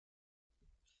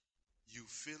You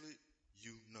feel it,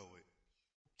 you know it.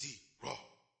 D-Raw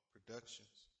Productions.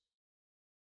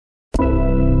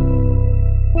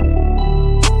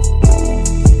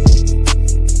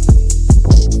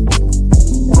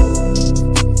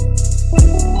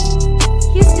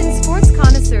 Houston Sports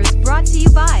Connoisseurs brought to you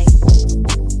by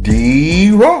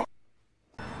D-Raw.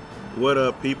 What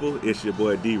up, people? It's your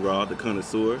boy D-Raw, the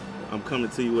connoisseur. I'm coming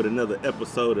to you with another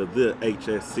episode of the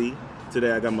HSC.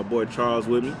 Today I got my boy Charles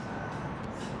with me.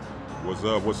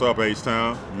 What's up,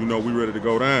 H-Town? You know we ready to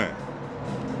go down.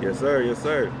 Yes, sir. Yes,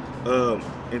 sir.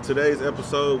 In today's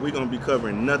episode, we're going to be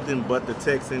covering nothing but the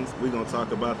Texans. We're going to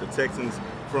talk about the Texans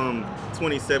from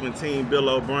 2017, Bill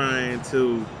O'Brien,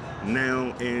 to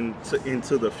now and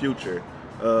into the future.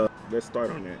 Let's start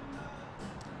on that.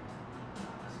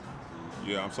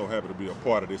 Yeah, I'm so happy to be a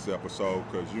part of this episode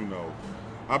because, you know,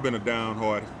 I've been a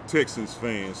downhard Texans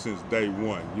fan since day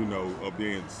one, you know, of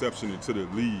their inception into the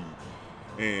league.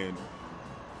 And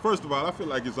first of all, I feel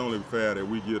like it's only fair that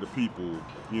we give the people,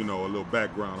 you know, a little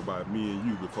background about me and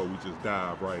you before we just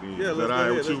dive right in. Yeah,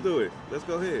 let's do it. Let's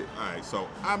go ahead. All right, so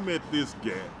I met this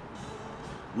guy.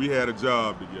 We had a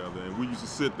job together, and we used to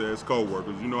sit there as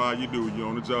co-workers. You know how you do. You're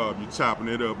on the job, you're chopping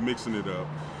it up, mixing it up.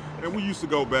 And we used to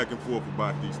go back and forth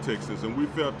about these Texans, and we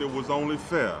felt it was only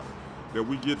fair that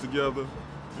we get together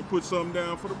and put something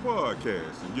down for the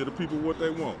podcast and give the people what they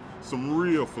want. Some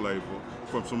real flavor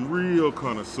from some real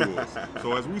connoisseurs.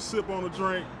 So as we sip on a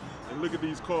drink and look at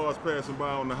these cars passing by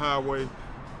on the highway,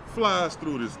 flies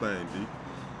through this thing, D.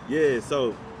 Yeah,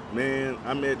 so, man,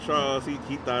 I met Charles. He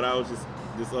thought I was just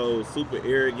this old super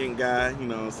arrogant guy, you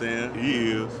know what I'm saying?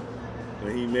 He is.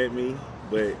 When he met me.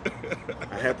 But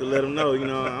I have to let him know, you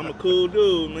know, I'm a cool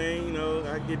dude, man. You know,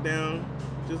 I get down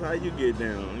just how you get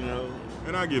down, you know.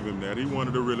 And I give him that. He one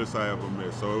of the realest I ever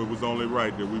met. So it was only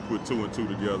right that we put two and two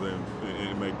together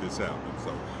and make this happen.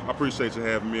 So I appreciate you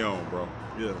having me on, bro.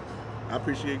 Yeah. I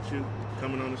appreciate you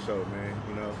coming on the show, man,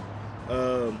 you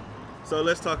know. So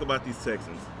let's talk about these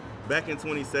Texans. Back in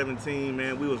 2017,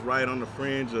 man, we was right on the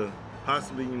fringe of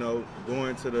possibly, you know,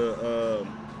 going to the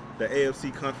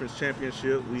AFC Conference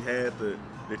Championship. We had the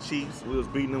Chiefs. We was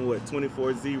beating them,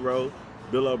 24-0.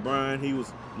 Bill O'Brien, he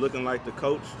was looking like the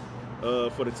coach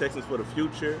for the Texans for the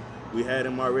future. We had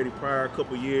him already prior a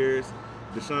couple years.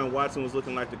 Deshaun Watson was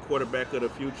looking like the quarterback of the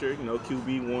future, you know,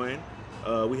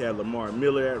 QB1. We had Lamar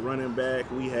Miller at running back.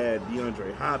 We had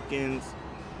DeAndre Hopkins.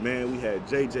 Man, we had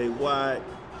J.J. Watt.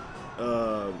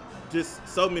 Just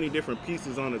so many different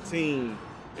pieces on the team.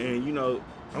 And, you know,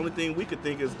 only thing we could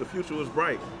think is the future was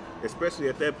bright. Especially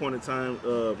at that point in time,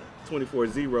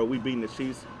 24-0, we beating the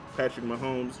Chiefs, Patrick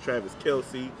Mahomes, Travis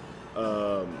Kelce,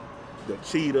 the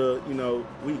Cheetah, you know,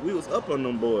 we was up on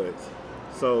them boys.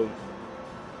 So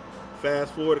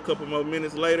fast forward a couple more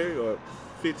minutes later, or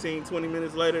 15, 20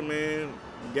 minutes later, man,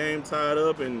 game tied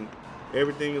up and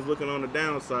everything is looking on the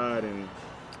downside, and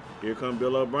here come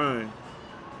Bill O'Brien.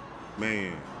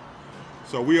 Man.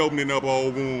 So we opening up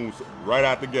old wounds right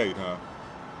out the gate, huh?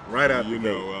 Right out the gate. You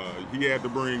know, he had to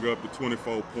bring up the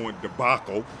 24-point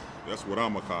debacle. That's what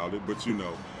I'm going to call it. But, you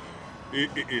know,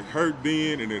 it hurt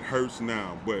then and it hurts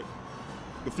now. But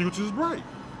the future's bright.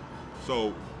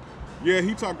 So, yeah,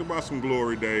 he talked about some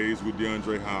glory days with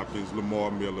DeAndre Hopkins,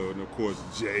 Lamar Miller, and, of course,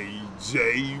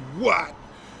 J.J. Watt.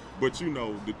 But, you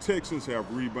know, the Texans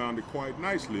have rebounded quite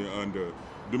nicely under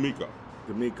D'Amico.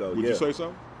 Would you say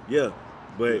so? Yeah.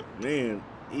 But, man,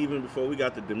 even before we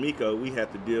got to D'Amico, we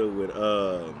had to deal with,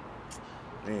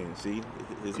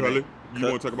 his Cully? name. You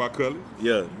want to talk about Cully?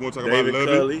 Yeah. You want to talk David about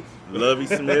Cully, Lovie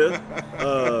Smith.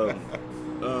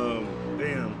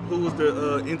 Who was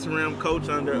the interim coach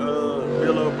under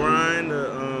Bill O'Brien?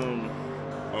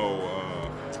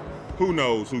 Who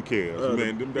knows? Who cares?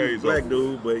 Man, them days black over.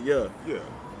 Dude, but yeah. Yeah.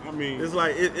 I mean, it's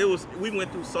like it was. We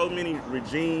went through so many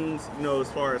regimes, you know,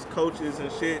 as far as coaches and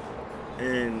shit.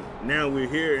 And now we're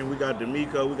here, and we got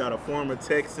D'Amico. We got a former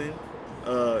Texan,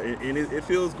 and it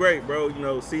feels great, bro. You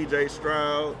know, C.J.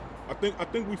 Stroud. I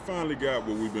think we finally got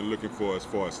what we've been looking for as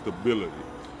far as stability.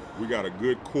 We got a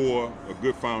good core, a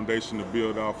good foundation to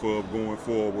build off of going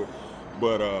forward.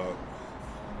 But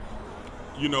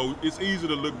you know, it's easy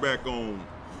to look back on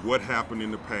what happened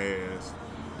in the past,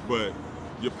 but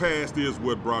your past is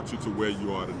what brought you to where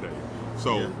you are today.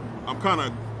 So yeah. I'm kind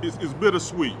of. It's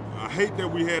bittersweet. I hate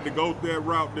that we had to go that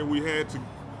route that we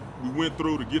went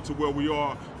through to get to where we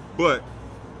are. But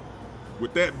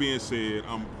with that being said,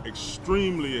 I'm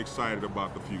extremely excited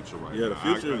about the future right now. Yeah, the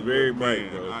future is very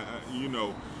bright, bro. You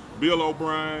know, Bill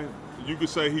O'Brien, you could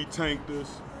say he tanked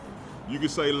us. You could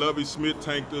say Lovie Smith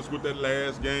tanked us with that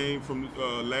last game from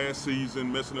last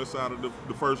season, messing us out of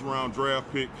the first round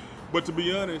draft pick. But to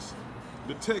be honest,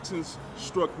 the Texans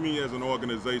struck me as an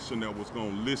organization that was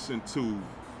going to listen to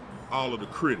all of the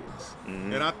critics.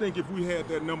 Mm-hmm. And I think if we had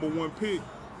that number 1 pick,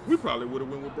 we probably would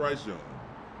have went with Bryce Young.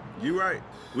 You're right.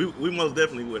 We most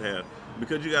definitely would have,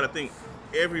 because you got to think,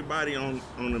 everybody on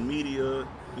the media,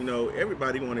 you know,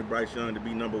 everybody wanted Bryce Young to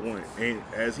be number 1, and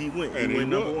as he went, he went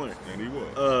number 1. And he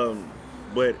was.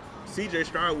 But C.J.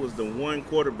 Stroud was the one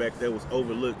quarterback that was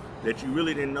overlooked that you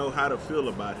really didn't know how to feel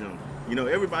about him. You know,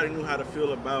 everybody knew how to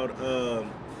feel about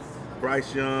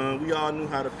Bryce Young. We all knew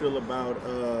how to feel about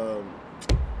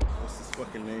what's his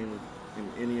fucking name in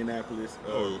Indianapolis?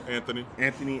 Anthony.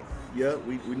 Anthony. Yeah,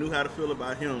 we knew how to feel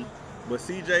about him. But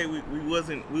CJ, we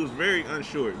was very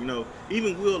unsure. You know,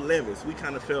 even Will Levis, we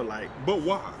kind of felt like. But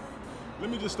why? Let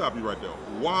me just stop you right there.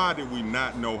 Why did we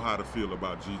not know how to feel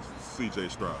about C.J.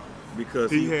 Stroud?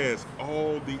 Because he has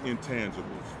all the intangibles.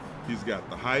 He's got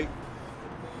the height.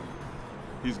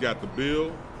 He's got the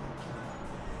build.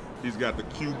 He's got the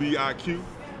QB IQ.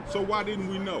 So why didn't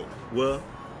we know? Well,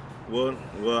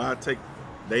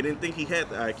 they didn't think he had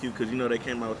the IQ because, you know, they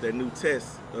came out with that new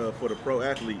test for the pro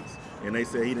athletes, and they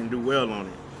said he didn't do well on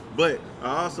it. But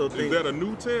I also think... Is that a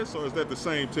new test, or is that the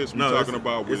same test we're talking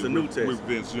about with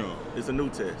Vince Young? It's a new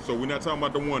test. So we're not talking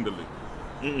about the Wonderlic?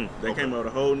 They came out with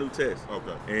a whole new test.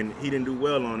 Okay. And he didn't do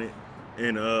well on it.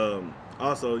 And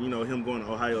also, you know, him going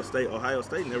to Ohio State. Ohio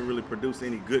State never really produced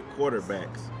any good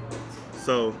quarterbacks.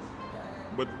 So...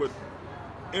 But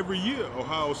every year,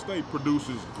 Ohio State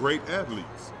produces great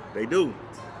athletes. They do.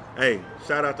 Hey,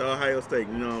 shout out to Ohio State.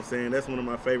 You know what I'm saying? That's one of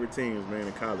my favorite teams, man,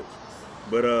 in college.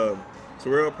 But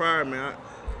Terrell Pryor, man,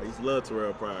 I used to love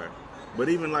Terrell Pryor. But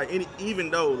even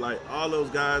though like all those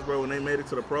guys, bro, when they made it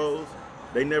to the pros,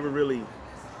 they never really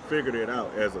figured it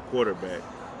out as a quarterback.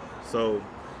 So,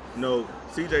 you know,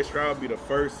 C.J. Stroud be the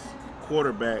first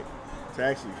quarterback to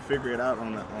actually figure it out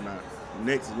on a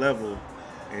next level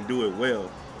and do it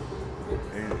well.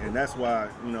 And that's why,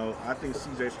 you know, I think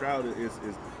C.J. Stroud is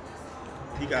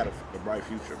he got a bright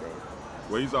future, bro.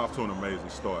 Well, he's off to an amazing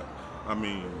start. I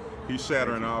mean, he's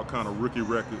shattering all kind of rookie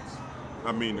records.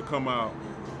 I mean, to come out,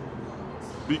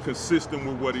 be consistent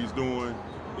with what he's doing.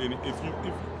 And if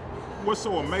what's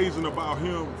so amazing about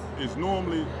him is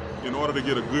normally, in order to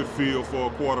get a good feel for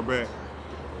a quarterback,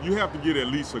 you have to get at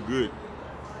least a good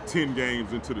 10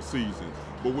 games into the season.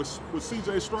 But with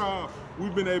C.J. Stroud,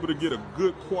 we've been able to get a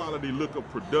good quality look of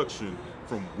production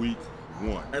from week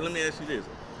 1. Hey, let me ask you this.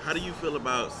 How do you feel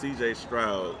about C.J.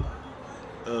 Stroud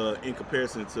in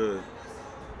comparison to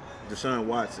Deshaun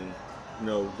Watson, you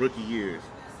know, rookie years?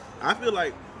 I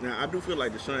do feel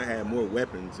like Deshaun had more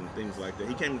weapons and things like that.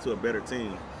 He came into a better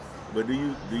team. But do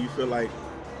you feel like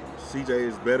C.J.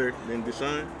 is better than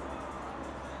Deshaun?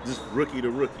 Just rookie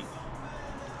to rookie.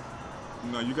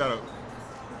 No, you gotta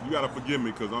forgive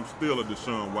me because I'm still a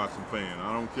Deshaun Watson fan.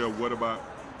 I don't care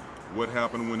what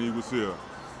happened when he was here.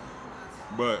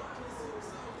 But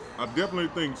I definitely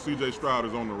think C.J. Stroud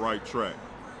is on the right track.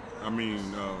 I mean,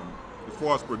 as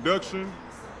far as production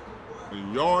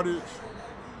and yardage,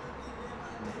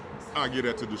 I get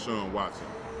that to Deshaun Watson.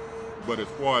 But as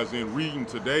far as in reading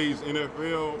today's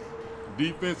NFL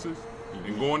defenses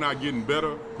and going out getting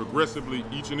better progressively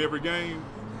each and every game,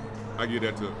 I get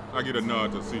a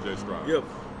nod to C.J. Stroud. Yep.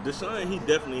 Deshaun, he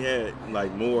definitely had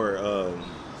like more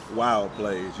wild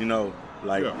plays, you know,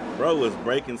 like bro was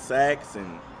breaking sacks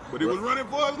but he was running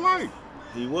for his life.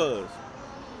 He was.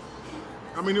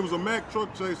 I mean, it was a Mack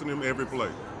truck chasing him every play.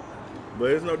 But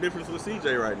there's no difference with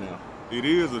CJ right now. It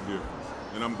is a difference,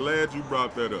 and I'm glad you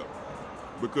brought that up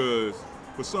because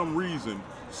for some reason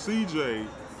CJ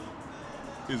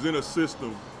is in a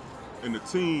system, and the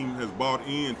team has bought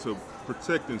into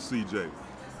protecting CJ.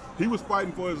 He was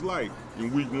fighting for his life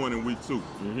in week 1 and week 2.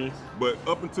 Mm-hmm. But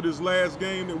up until this last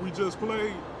game that we just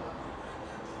played,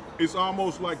 it's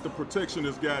almost like the protection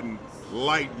has gotten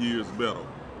light years better.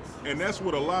 And that's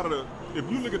what a lot of if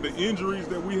you look at the injuries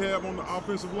that we have on the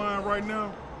offensive line right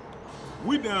now,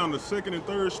 we down to second and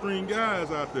third string guys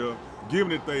out there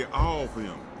giving it they all for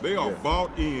him. They are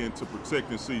bought in to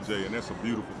protecting CJ, and that's a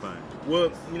beautiful thing.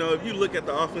 Well, you know, if you look at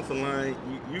the offensive line,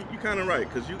 you kind of right,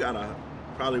 because you got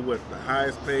probably the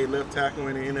highest paid left tackle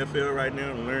in the NFL right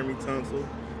now, Laramie Tunsil.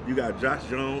 You got Josh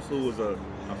Jones, who was a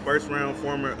first-round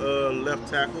former left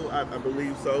tackle, I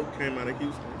believe so, came out of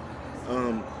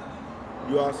Houston.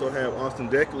 You also have Austin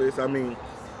Deckles. I mean,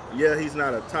 yeah, he's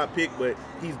not a top pick, but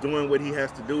he's doing what he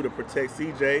has to do to protect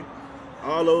CJ.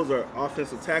 All those are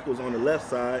offensive tackles on the left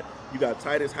side. You got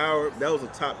Titus Howard. That was a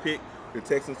top pick the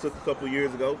Texans took a couple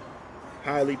years ago,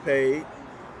 highly paid.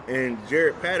 And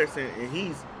Jared Patterson, and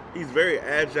he's very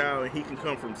agile, and he can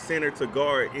come from center to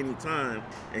guard anytime.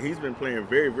 And he's been playing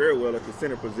very, very well at the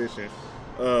center position.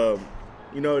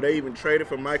 You know, they even traded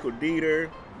for Michael Dieter.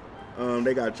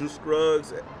 They got Drew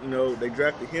Scruggs. You know, they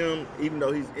drafted him, even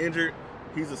though he's injured.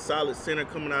 He's a solid center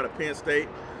coming out of Penn State.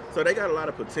 So they got a lot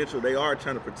of potential. They are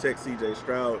trying to protect C.J.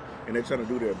 Stroud, and they're trying to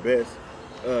do their best.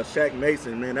 Shaq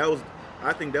Mason, man,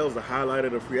 I think that was the highlight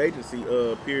of the free agency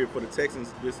period for the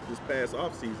Texans this past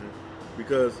offseason,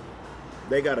 because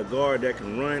they got a guard that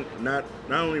can run, not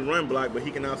only run block, but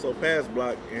he can also pass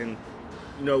block. And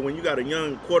you know, when you got a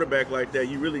young quarterback like that,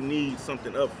 you really need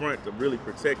something up front to really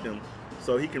protect him,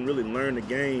 so he can really learn the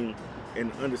game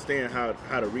and understand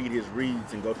how to read his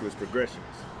reads and go through his progressions.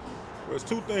 There's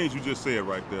two things you just said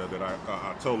right there that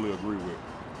I totally agree with.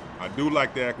 I do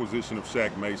like the acquisition of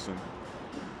Shaq Mason,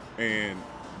 and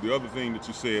the other thing that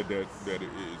you said that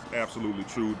is absolutely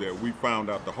true that we found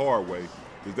out the hard way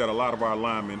is that a lot of our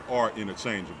linemen are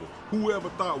interchangeable. Whoever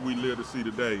thought we'd live to see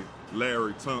today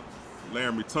Larry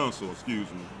Tunsil,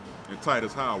 and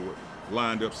Titus Howard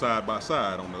lined up side by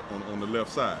side on the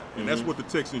left side. And that's what the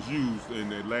Texans used in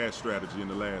their last strategy in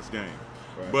the last game.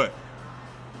 Right. But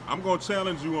I'm going to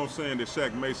challenge you on saying that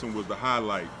Shaq Mason was the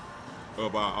highlight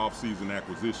of our offseason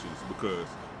acquisitions, because,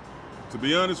 to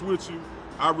be honest with you,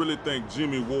 I really think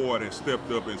Jimmy Ward has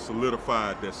stepped up and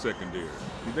solidified that secondary.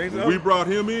 You think so? When we brought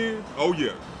him in, oh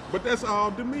yeah. But that's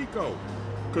all D'Amico.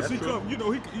 Because he's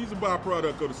a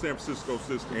byproduct of the San Francisco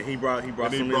system. And he brought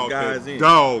some of his guys in.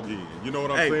 Dog in. You know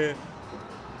what I'm saying?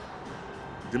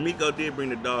 D'Amico did bring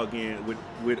the dog in with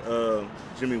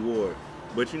Jimmy Ward.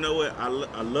 But you know what I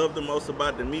love the most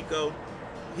about D'Amico?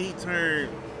 He turned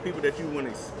people that you wouldn't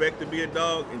expect to be a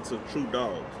dog into true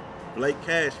dogs. Blake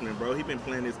Cashman, bro, he been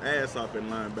playing his ass off at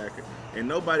linebacker, and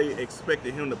nobody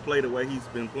expected him to play the way he's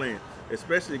been playing,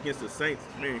 especially against the Saints.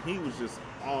 Man, he was just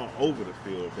all over the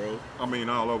field, bro. I mean,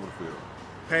 all over the field.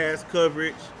 Pass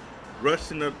coverage,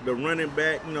 rushing the running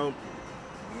back, you know,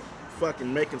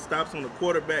 fucking making stops on the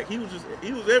quarterback. He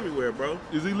was everywhere, bro.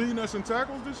 Is he leading us in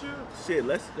tackles this year? Shit,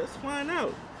 let's find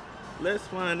out. Let's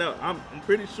find out. I'm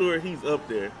pretty sure he's up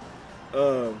there.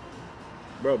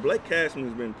 Bro, Blake Cashman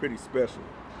has been pretty special.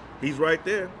 He's right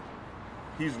there.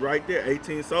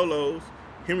 18 solos.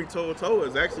 Henry To'oTo'o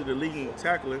is actually the leading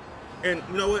tackler. And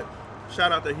you know what?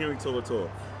 Shout out to Henry To'oTo'o.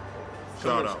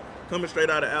 Coming straight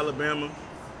out of Alabama.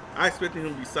 I expected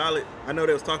him to be solid. I know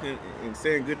they was talking and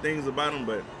saying good things about him,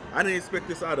 but I didn't expect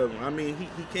this out of him. I mean, he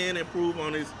can improve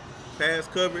on his pass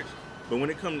coverage, but when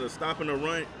it comes to stopping the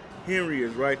run, Henry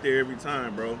is right there every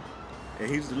time, bro. And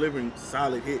he's delivering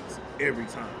solid hits every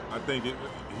time. I think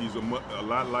he's a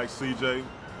lot like CJ.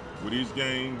 With each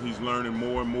game, he's learning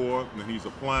more and more, and he's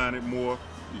applying it more.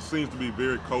 He seems to be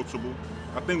very coachable.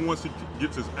 I think once he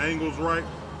gets his angles right,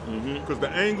 because the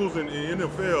angles in the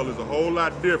NFL is a whole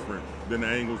lot different than the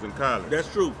angles in college.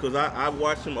 That's true, because I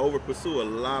watched him over pursue a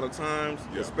lot of times,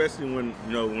 especially when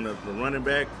the running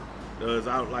back is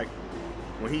out, like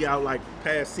when he out like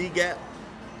past C gap.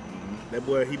 That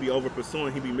boy, he be over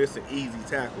pursuing, he be missing easy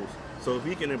tackles. So if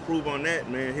he can improve on that,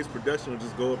 man, his production will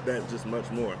just go up that just much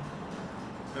more.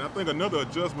 And I think another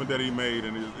adjustment that he made,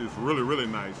 and is really, really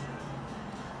nice,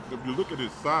 if you look at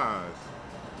his size,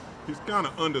 he's kind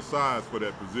of undersized for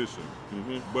that position.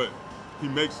 But he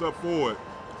makes up for it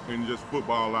in just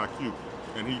football IQ.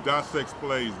 And he dissects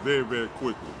plays very, very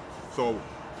quickly. So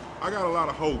I got a lot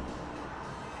of hope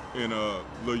in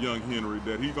little young Henry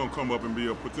that he's going to come up and be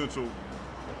a potential.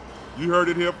 You heard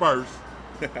it here first.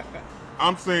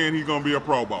 I'm saying he's going to be a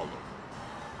Pro Bowler.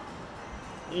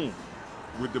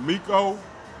 With D'Amico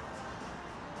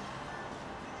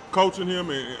coaching him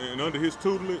and under his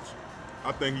tutelage,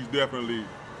 I think he's definitely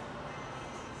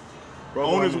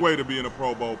on his way to being a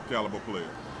Pro Bowl caliber player.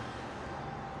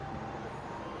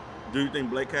 Do you think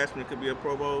Blake Cashman could be a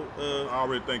Pro Bowl? I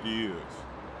already think he is.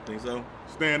 Think so?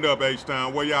 Stand up,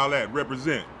 H-Town. Where y'all at?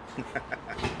 Represent.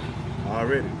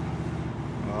 Already.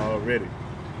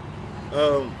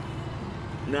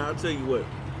 Now, I'll tell you what.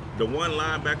 The one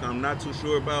linebacker I'm not too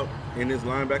sure about in this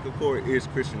linebacker core is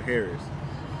Christian Harris.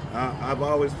 I've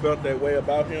always felt that way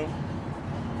about him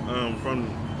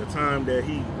from the time that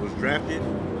he was drafted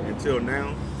until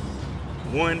now.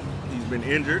 One, he's been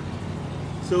injured.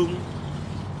 Two,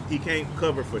 he can't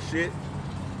cover for shit.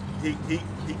 He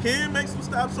can make some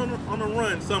stops on the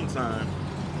run sometime,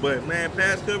 but man,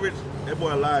 pass coverage, that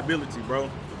boy a liability, bro.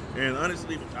 And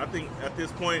honestly, I think at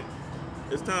this point,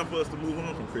 it's time for us to move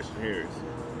on from Christian Harris.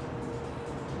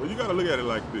 Well, you got to look at it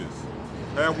like this.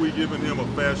 Have we given him a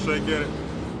fast shake at it?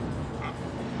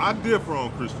 I differ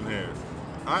on Christian Harris.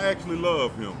 I actually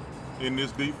love him in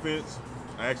this defense.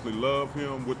 I actually love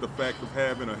him with the fact of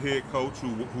having a head coach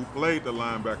who played the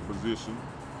linebacker position,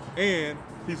 and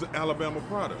he's an Alabama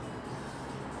product.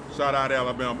 Shout out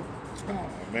Alabama. Oh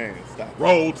man, stop.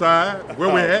 Roll Tide, where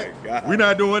we Oh, at? my God. We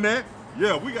not doing that?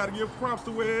 Yeah, we got to give props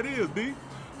to where it is, D.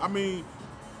 I mean,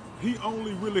 he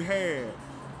only really had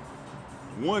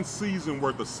one season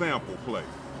worth of sample play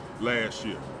last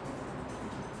year.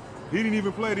 He didn't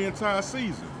even play the entire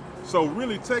season. So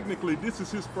really, technically, this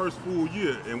is his first full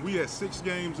year, and we had 6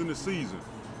 games in the season.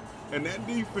 And that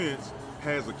defense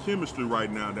has a chemistry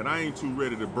right now that I ain't too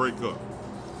ready to break up.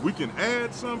 We can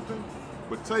add something,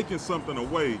 but taking something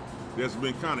away that's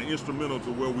been kind of instrumental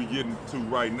to where we getting to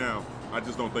right now, I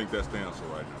just don't think that's the answer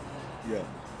right now.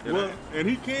 Yeah. And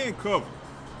he can cover.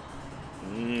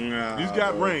 Nah, He's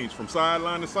got bro. range from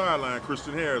sideline to sideline.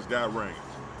 Christian Harris got range.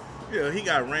 Yeah, he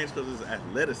got range because of his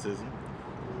athleticism,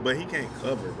 but he can't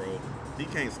cover, bro. He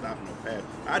can't stop no pass.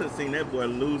 I done seen that boy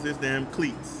lose his damn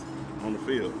cleats on the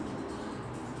field.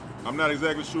 I'm not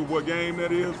exactly sure what game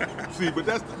that is. See, but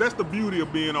that's the beauty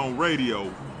of being on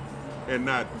radio and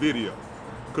not video.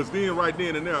 Because then right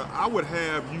then and there, I would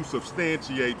have you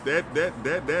substantiate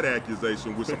that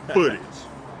accusation with some footage.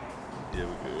 Yeah,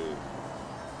 we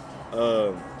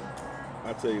could.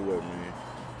 I tell you what, man.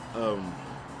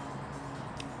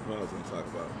 What I was gonna talk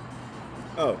about?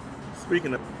 Oh,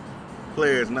 speaking of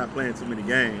players not playing too many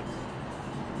games,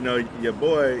 you know, your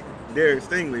boy Derek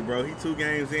Stingley, bro. He 2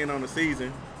 games in on the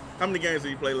season. How many games did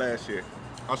he play last year?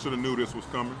 I should have knew this was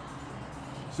coming.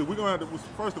 See, we're gonna have to,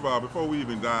 first of all, before we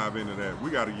even dive into that,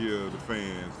 we got to give the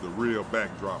fans the real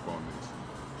backdrop on this.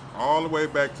 All the way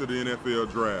back to the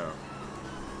NFL draft,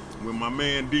 when my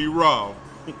man D-Raw,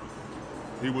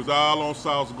 he was all on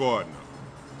Sauce Gardner.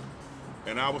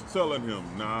 And I was telling him,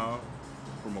 nah,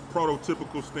 from a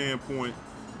prototypical standpoint,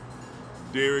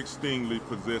 Derek Stingley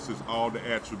possesses all the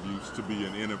attributes to be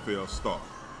an NFL star.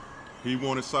 He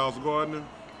wanted Sauce Gardner,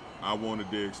 I wanted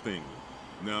Derek Stingley.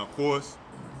 Now, of course,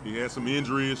 he had some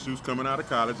injury issues coming out of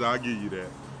college, I'll give you that.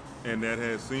 And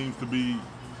that seems to be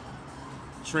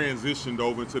transitioned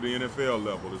over to the NFL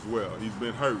level as well. He's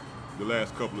been hurt the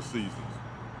last couple of seasons.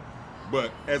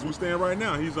 But as we stand right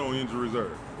now, he's on injury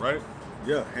reserve, right?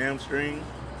 Yeah, hamstring,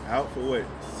 out for what,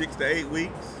 6 to 8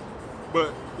 weeks?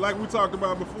 But like we talked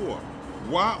about before,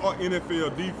 why are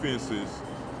NFL defenses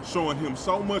showing him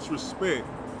so much respect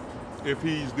if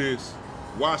he's this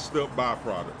washed up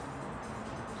byproduct?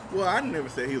 Well, I never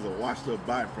said he was a washed up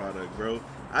byproduct, bro.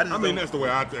 I mean, that's the way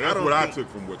I took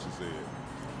from what you said.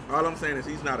 All I'm saying is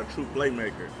he's not a true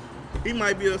playmaker. He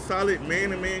might be a solid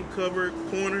man-to-man cover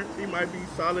corner. He might be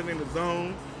solid in the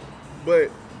zone. But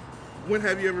when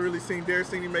have you ever really seen Derek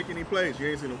Stingley make any plays? You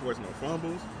ain't seen him force no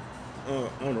fumbles.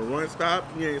 On a run stop,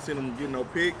 you ain't seen him get no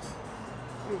picks.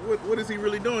 What is he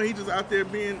really doing? He just out there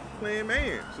playing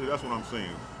man. See, that's what I'm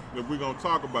saying. If we're going to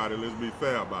talk about it, let's be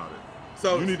fair about it.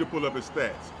 So you need to pull up his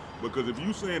stats. Because if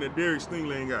you saying that Derek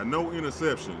Stingley ain't got no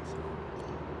interceptions,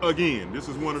 again, this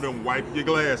is one of them wipe your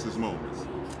glasses moments.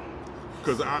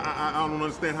 Because I don't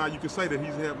understand how you can say that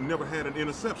he's never had an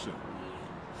interception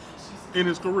in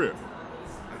his career.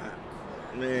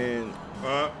 Man.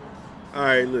 All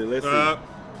right, look, let's see.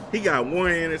 He got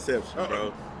 1 interception,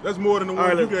 bro. That's more than the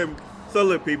one you gave him. So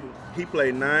look, people, he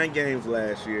played 9 games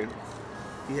last year.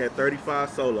 He had 35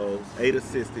 solos, 8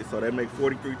 assisted, so that makes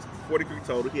 43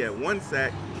 total. He had 1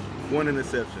 sack, 1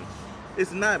 interception.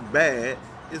 It's not bad.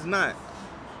 It's not.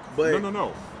 But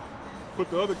No. Put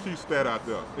the other key stat out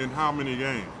there. In how many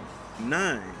games?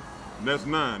 9. That's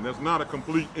 9. That's not a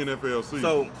complete NFL season.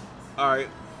 So, all right.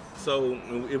 So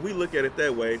if we look at it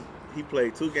that way, he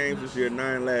played 2 games this year,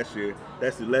 9 last year.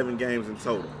 That's 11 games in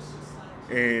total.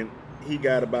 And he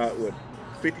got about,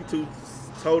 52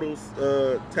 total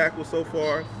tackles so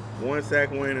far, 1 sack,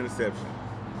 1 interception.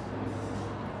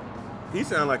 He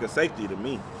sounds like a safety to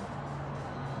me.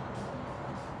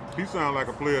 He sounds like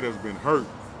a player that's been hurt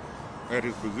at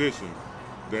his position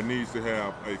that needs to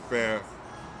have a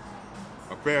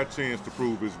fair chance to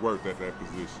prove his worth at that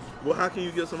position. Well, how can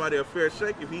you give somebody a fair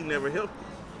shake if he never helped you?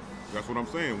 That's what I'm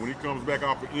saying. When he comes back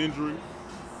off an injury,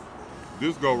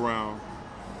 this go round,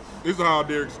 this is how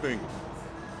Derek Stingley.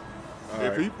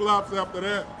 If he flops after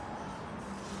that,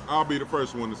 I'll be the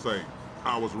first one to say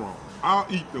I was wrong. I'll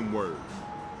eat them words.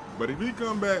 But if he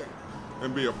come back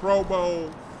and be a Pro Bowl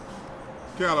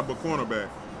caliber cornerback,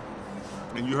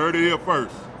 and you heard it here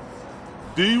first,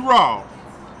 D-Raw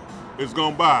is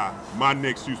going to buy my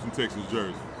next Houston Texans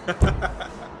jersey.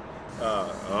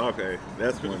 Okay.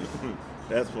 That's funny.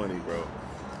 That's funny, bro.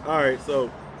 All right, so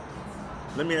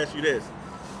let me ask you this.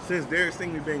 Since Derek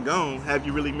Stingley been gone, have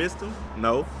you really missed him?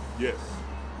 No. Yes.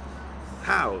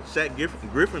 How? Shaq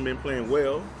Griffin been playing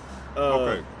well.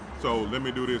 Okay, so let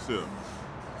me do this here.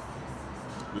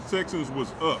 The Texans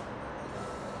was up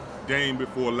game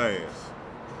before last.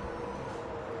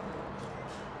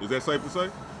 Is that safe to say?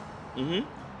 Mm-hmm.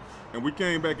 And we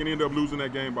came back and ended up losing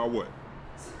that game by what?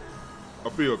 A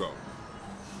field goal.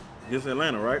 Against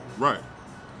Atlanta, right? Right.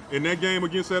 In that game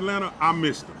against Atlanta, I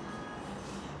missed them.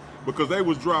 Because they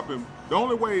was dropping. The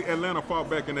only way Atlanta fought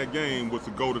back in that game was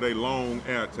to go to their long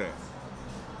air attack.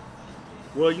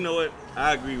 Well, you know what?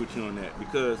 I agree with you on that.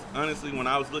 Because, honestly, when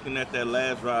I was looking at that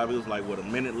last drive, it was like, what, a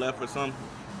minute left or something?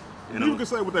 And You can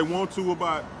say what they want to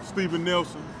about Steven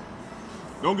Nelson.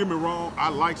 Don't get me wrong. I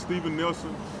like Steven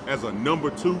Nelson as a number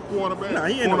 2 quarterback. Nah,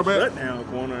 he ain't no shutdown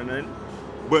corner or nothing.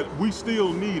 But we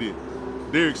still needed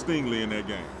Derek Stingley in that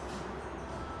game.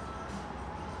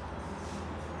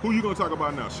 Who you gonna talk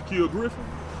about now? Shaquille Griffin?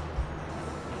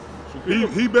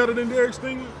 He better than Derek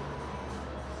Stingley?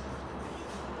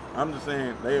 I'm just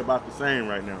saying, they about the same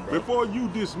right now, bro. Before you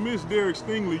dismiss Derek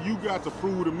Stingley, you got to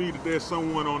prove to me that there's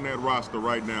someone on that roster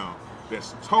right now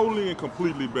that's totally and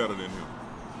completely better than him.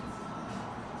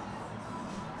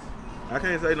 I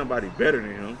can't say nobody better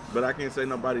than him, but I can't say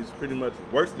nobody's pretty much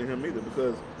worse than him either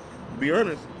because, to be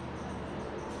honest,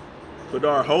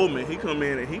 Fedar Holman, he come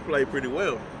in and he played pretty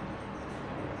well.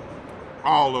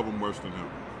 All of them worse than him.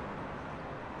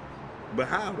 But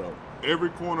how, though? Every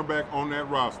cornerback on that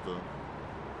roster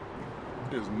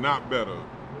is not better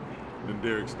than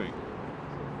Derek Stingley.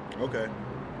 Okay.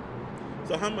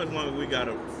 So how much longer we got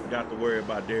to worry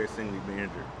about Derek Stingley being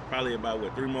injured? Probably about,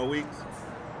 what, 3 more weeks?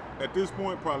 At this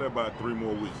point, probably about 3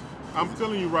 more weeks. I'm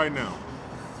telling you right now,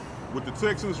 with the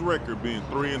Texans' record being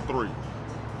 3-3,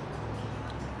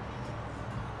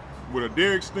 with a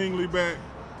Derek Stingley back,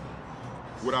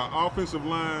 with our offensive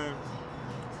line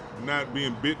not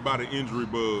being bit by the injury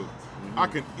bug, I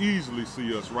can easily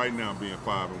see us right now being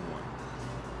 5-1.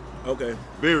 Okay.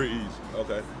 Very easy.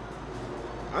 Okay.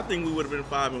 I think we would have been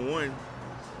 5-1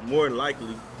 more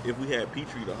likely if we had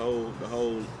Petrie the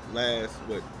whole last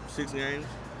 6 games.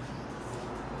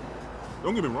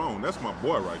 Don't get me wrong, that's my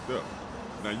boy right there.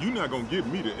 Now, you're not going to get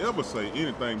me to ever say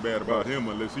anything bad about him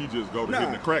unless he just go to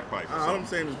hitting the crack pipe or all something. I'm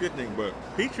saying is a good thing. But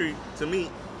Petrie, to me,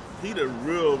 he the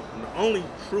only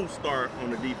true star on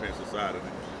the defensive side of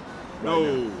it.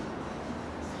 No. Now.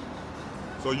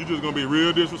 So you just going to be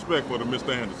real disrespectful to Mr.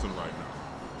 Anderson right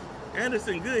now.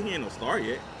 Anderson good, he ain't no star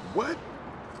yet. What?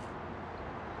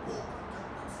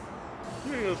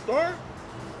 He ain't no star?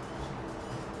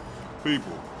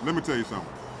 People, let me tell you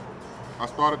something. I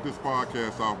started this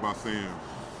podcast off by saying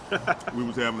we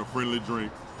was having a friendly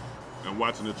drink and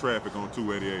watching the traffic on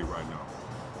 288 right now.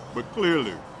 But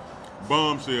clearly,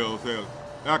 Bombshells has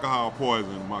alcohol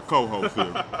poisoning my co-host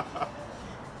here.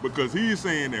 Because he's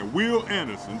saying that Will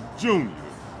Anderson Jr.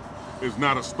 is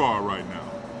not a star right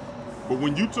now. But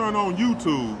when you turn on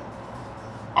YouTube,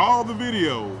 all the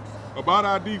videos about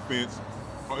our defense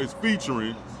is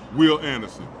featuring Will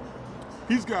Anderson.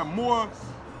 He's got more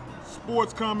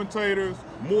sports commentators,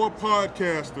 more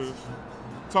podcasters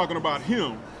talking about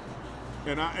him,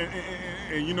 and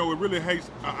you know, it really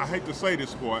I hate to say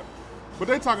this part, but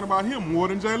they're talking about him more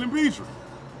than Jalen Petrie.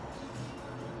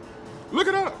 Look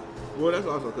it up. Well, that's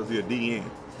also because he's a DN.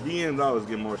 DNs always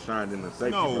get more shine than the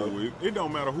safety. No, it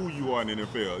don't matter who you are in the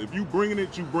NFL. If you bringing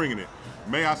it, you bringing it.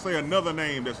 May I say another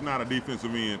name that's not a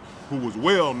defensive end who was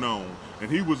well known, and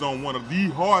he was on one of the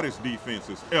hardest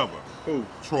defenses ever. Who?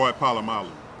 Troy Polamalu.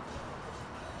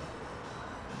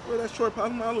 Well, that's Troy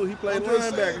Polamalu. He played I'm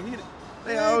just linebacker. saying.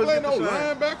 They He always ain't play get no the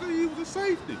shine. linebacker. He was a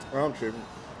safety. I'm tripping.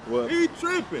 Well, He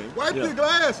tripping. Wipe Yeah. your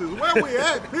glasses. Where we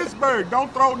at? Pittsburgh.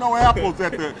 Don't throw no apples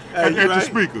at the at you the right.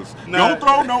 speakers. Nah. Don't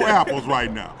throw no apples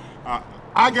right now.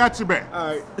 I got your back. all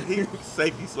right. He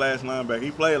safety / linebacker.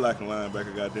 He played like a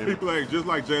linebacker. Goddamn He it. played just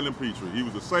like Jalen Petrie. He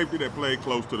was a safety that played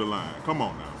close to the line. Come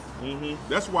on now. Mm-hmm.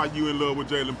 That's why you in love with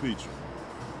Jalen Petrie.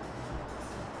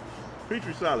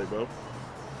 Petrie solid, bro.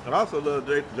 I also love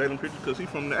Jalen Petrie because he's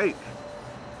from the H.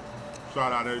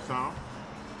 Shout out every time.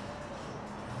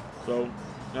 So,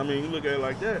 I mean, you look at it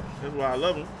like that. That's why I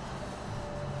love him.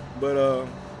 But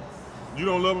You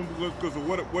don't love him because of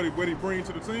what he brings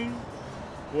to the team?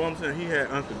 well, I'm saying he had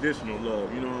unconditional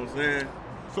love. You know what I'm saying?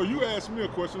 So you asked me a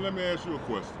question. Let me ask you a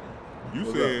question. You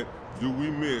What's said, did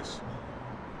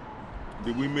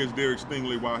we miss Derek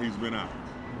Stingley while he's been out?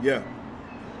 Yeah.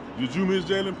 Did you miss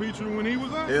Jalen Petrie when he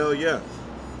was out? Hell yeah.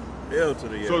 Hell to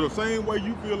the yeah. So the same way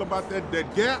you feel about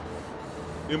that gap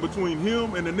in between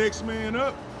him and the next man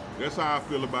up, that's how I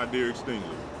feel about Derek Stingley.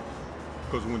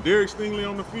 Because when Derek Stingley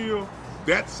on the field,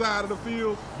 that side of the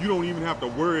field, you don't even have to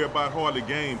worry about hardly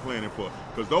game planning for.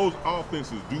 Because those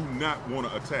offenses do not want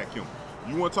to attack him.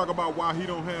 You want to talk about why he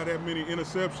don't have that many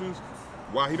interceptions?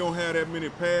 Why he don't have that many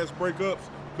pass breakups?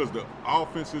 Because the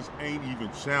offenses ain't even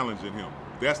challenging him.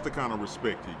 That's the kind of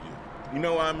respect he gets. You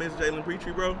know why I miss Jalen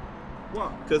Petrie, bro?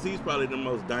 Why? Because he's probably the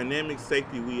most dynamic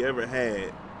safety we ever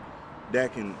had.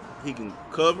 He can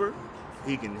cover,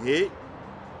 he can hit.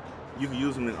 You can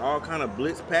use him in all kind of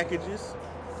blitz packages.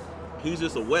 He's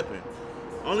just a weapon.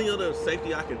 Only other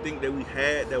safety I can think that we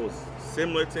had that was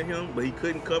similar to him, but he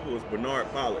couldn't cover, was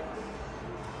Bernard Pollard.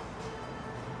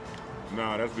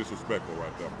 Nah, that's disrespectful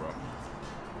right there, bro.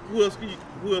 Who else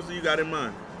do you got in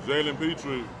mind? Jalen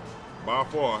Petrie, by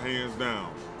far, hands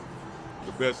down,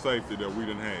 the best safety that we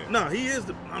done had. No, he is.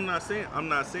 I'm not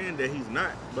saying that he's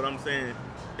not, but I'm saying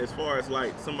as far as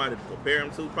like somebody to compare him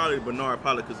to, probably Bernard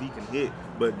Pollard because he can hit,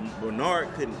 but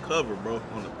Bernard couldn't cover, bro,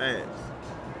 on the pass.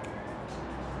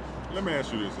 Let me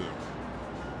ask you this here.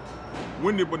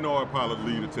 When did Bernard Pollard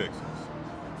lead the Texans?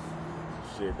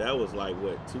 Shit, that was like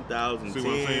what, 2010? See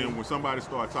what I'm saying? When somebody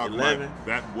started talking 11. like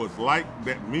that was like,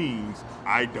 that means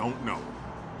I don't know.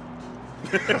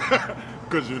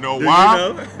 Because you know Do why?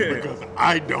 you know? Because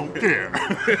I don't care.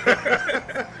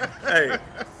 Hey,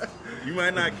 you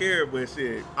might not care, but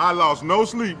shit. I lost no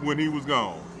sleep when he was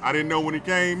gone. I didn't know when he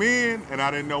came in, and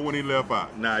I didn't know when he left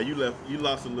out. Nah, you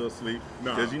lost a little sleep.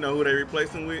 Nah. Because you know who they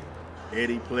replaced him with?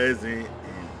 Eddie Pleasant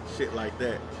and shit like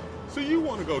that. So you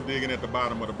want to go digging at the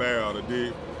bottom of the barrel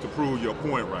to prove your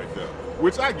point right there,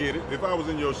 which I get it. If I was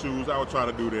in your shoes, I would try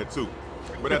to do that too.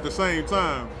 But at the same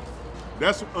time,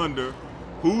 that's under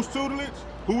whose tutelage?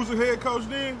 Who was the head coach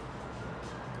then?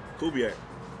 Kubiak.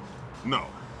 No.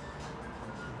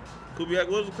 Kubiak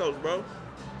was the coach, bro.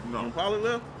 No. When Pollard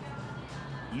left,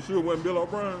 You sure it wasn't Bill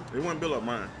O'Brien? it wasn't Bill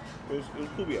O'Brien. It was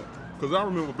Kubiak. Because I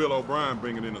remember Bill O'Brien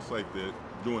bringing in a safety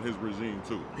during his regime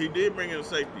too. He did bring in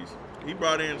safeties. He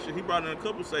brought in a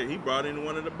couple safeties. He brought in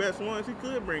one of the best ones he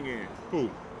could bring in. Who?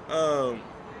 The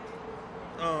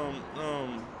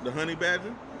Honey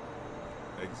Badger.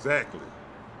 Exactly.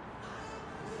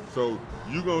 So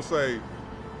you gonna say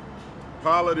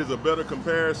Pollard is a better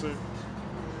comparison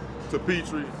to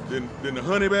Petrie than the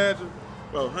Honey Badger?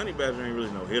 Bro, Honey Badger ain't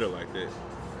really no hitter like that.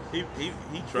 He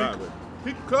tried, but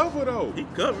He can cover though. he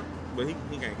covered, but he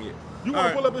can't hit. You All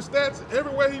want to right. pull up his stats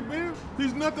everywhere he been?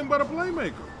 He's nothing but a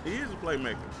playmaker. He is a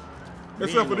playmaker. He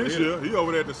Except ain't for no this hitter. year, he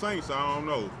over there at the Saints. I don't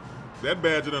know. That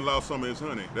Badger done lost some of his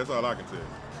honey. That's all I can tell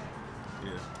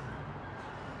you. Yeah.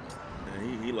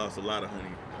 And he lost a lot of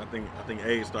honey. I think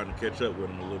A's starting to catch up with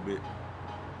him a little bit.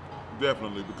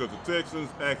 Definitely, because the Texans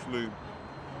actually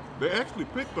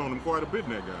picked on him quite a bit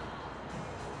in that game.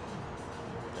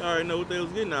 I already know what they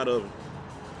was getting out of him.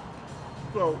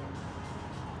 So,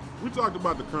 we talked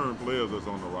about the current players that's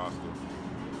on the roster.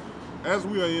 As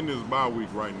we are in this bye week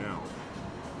right now,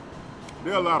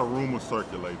 there are a lot of rumors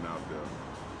circulating out there.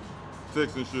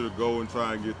 Texans should go and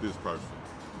try and get this person.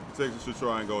 Texans should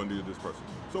try and go and get this person.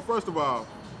 So first of all,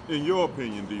 in your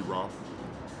opinion, D-Raw,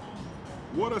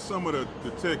 what are some of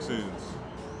the Texans'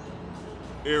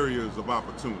 areas of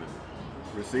opportunity?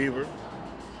 Receiver.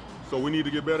 So we need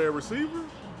to get better at receiver?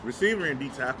 Receiver and D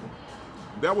tackle.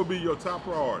 That would be your top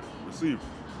priority, receiver.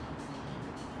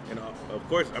 And of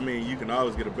course, I mean, you can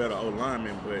always get a better O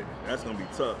lineman, but that's gonna be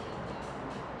tough.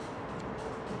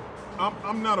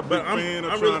 I'm not a big fan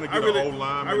of trying to get an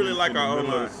O-lineman I really like in the our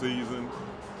middle O-line. of the season.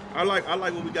 I like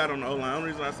what we got on the O line. The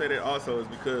only reason I say that also is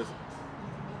because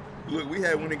look, we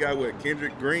had when he got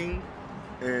Kendrick Green,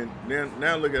 and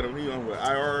now look at him, he on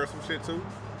IR or some shit too.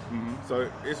 Mm-hmm. So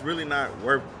it's really not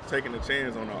worth taking a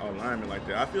chance on an O lineman like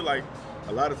that. I feel like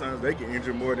a lot of times they get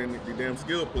injured more than the damn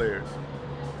skilled players.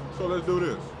 So let's do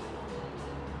this.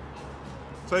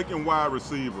 Taking wide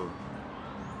receiver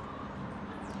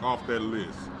off that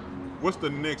list, what's the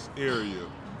next area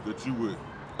that you would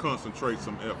concentrate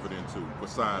some effort into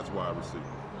besides wide receiver?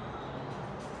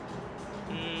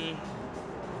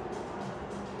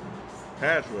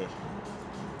 Pass rush.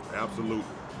 Absolutely.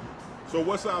 So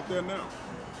what's out there now?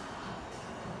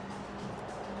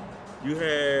 You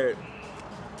had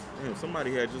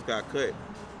somebody had just got cut.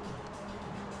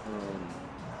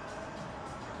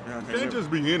 I It can't can't remember.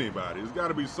 just be anybody. It's got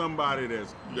to be somebody that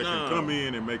No. can come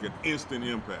in and make an instant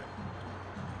impact.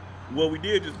 Well, we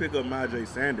did just pick up Myjai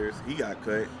Sanders. He got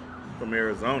cut from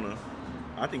Arizona.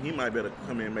 I think he might better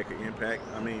come in and make an impact.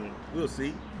 I mean, we'll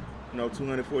see.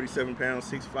 247 pounds,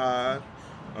 6'5".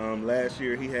 Last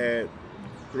year he had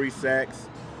 3 sacks,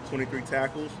 23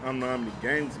 tackles. I don't know how many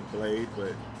games he played,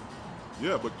 but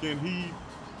Yeah, but can he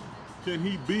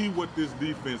be what this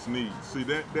defense needs? See,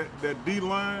 that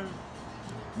D-line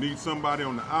needs somebody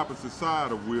on the opposite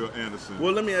side of Will Anderson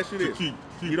well, let me ask you to this: keep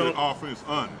you the don't offense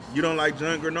honest. you don't like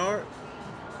John Grenard?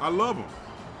 I love him.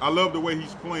 I love the way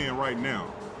he's playing right now.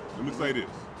 Let me say this.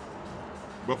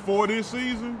 Before this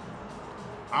season,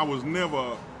 I was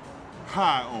never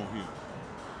high on him.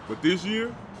 But this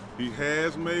year, he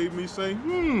has made me say,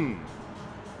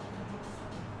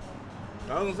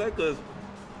 I was gonna say because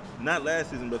not last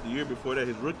season, but the year before that,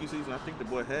 his rookie season, I think the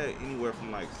boy had anywhere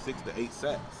from like 6 to 8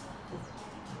 sacks.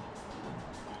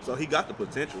 So he got the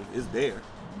potential. It's there.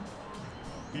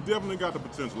 He definitely got the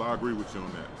potential. I agree with you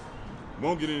on that.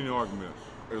 Won't get any argument.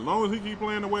 As long as he keep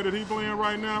playing the way that he playing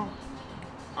right now,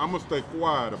 I'm gonna stay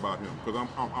quiet about him because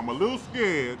I'm a little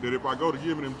scared that if I go to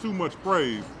giving him too much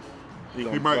praise, he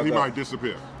might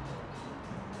disappear.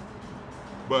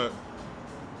 But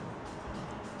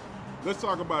let's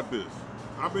talk about this.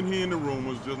 I've been hearing the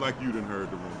rumors just like you done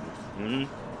heard the rumors.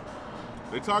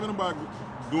 Mm-hmm. They're talking about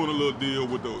doing a little deal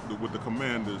with the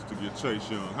Commanders to get Chase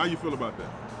Young. How you feel about that?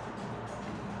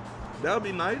 That would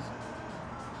be nice.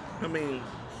 I mean,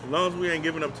 as long as we ain't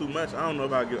giving up too much, I don't know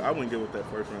if I wouldn't give up that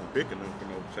first round pick and them for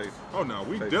no Chase. Oh no,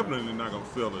 we Chase definitely not gonna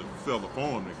sell the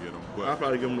farm to get him. But I'll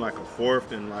probably give him like a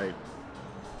fourth and like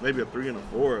maybe a 3 and a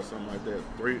 4 or something like that.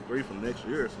 Three from next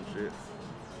year or some shit.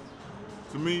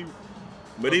 To me,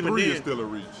 but a even 3 then, is still a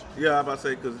reach. Yeah, I'm about to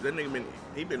say because that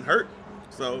nigga been hurt.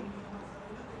 So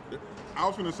I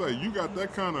was gonna say you got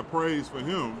that kind of praise for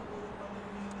him,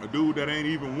 a dude that ain't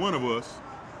even one of us.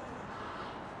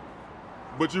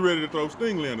 But you ready to throw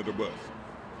Stingley under the bus.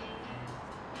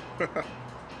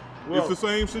 Well, it's the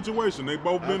same situation. They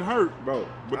both been hurt, bro.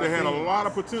 but they had a lot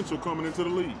of potential coming into the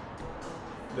league.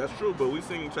 That's true, but we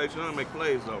seen Chase Young make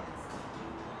plays though.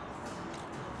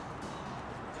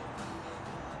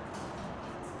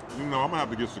 You know, I'm gonna have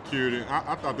to get security.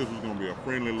 I thought this was gonna be a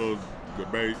friendly little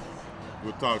debate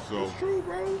with talk show. That's true,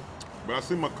 bro. But I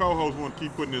see my co-host want to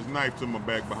keep putting his knife to my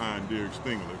back behind Derek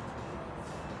Stingley.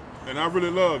 And I really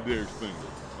love Derek Stingley.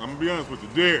 I'm gonna be honest with you,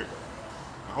 Derek.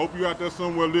 I hope you out there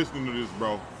somewhere listening to this,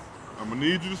 bro. I'm gonna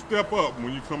need you to step up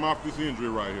when you come off this injury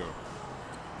right here.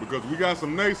 Because we got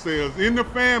some naysayers in the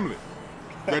family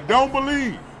that don't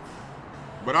believe.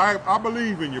 But I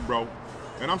believe in you, bro.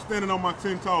 And I'm standing on my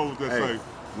 10 toes that say,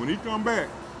 when he come back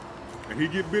and he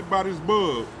get bit by this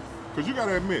bug, because you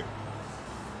gotta admit,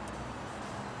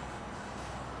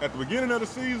 at the beginning of the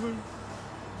season,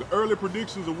 the early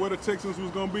predictions of where the Texans was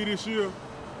going to be this year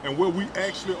and where we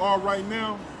actually are right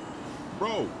now,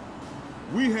 bro,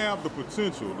 we have the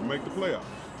potential to make the playoffs.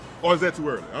 Or is that too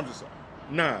early? I'm just saying.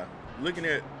 Nah, looking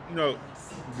at,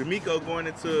 D'Amico going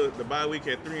into the bye week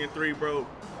at 3-3, bro,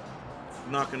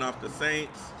 knocking off the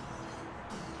Saints,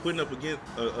 putting up against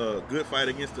a good fight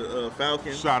against the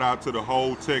Falcons. Shout out to the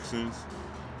whole Texans.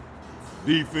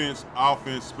 Defense,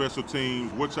 offense, special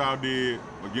teams, what y'all did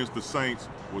against the Saints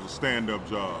was a stand-up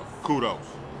job. Kudos.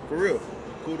 For real.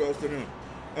 Kudos to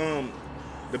them.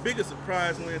 The biggest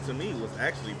surprise win to me was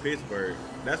actually Pittsburgh.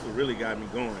 That's what really got me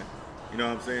going. You know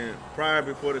what I'm saying?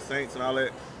 Before the Saints and all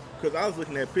that. Because I was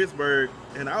looking at Pittsburgh,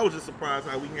 and I was just surprised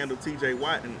how we handled T.J.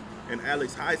 Watt and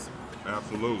Alex Highsmith.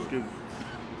 Absolutely.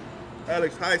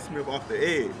 Alex Highsmith off the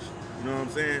edge. You know what I'm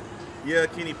saying? Yeah,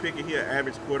 Kenny Pickett, he an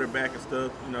average quarterback and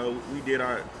stuff. We did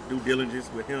our due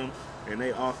diligence with him and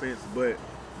their offense, but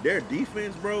their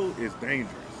defense, bro, is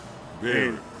dangerous.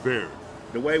 Very.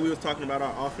 The way we was talking about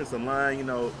our offensive line,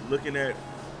 looking at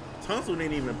Tunsil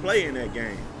didn't even play in that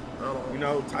game.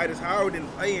 Titus Howard didn't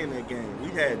play in that game. We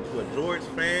had George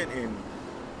Fant and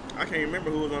I can't remember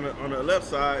who was on the left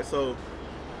side. So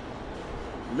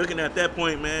looking at that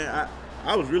point, man,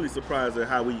 I was really surprised at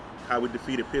how we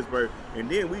defeated Pittsburgh, and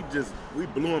then we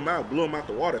blew them out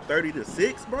the water,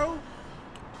 30-6, bro.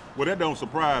 Well, that don't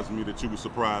surprise me that you were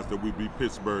surprised that we beat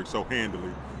Pittsburgh so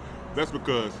handily. That's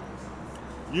because,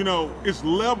 it's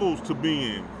levels to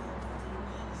being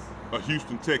a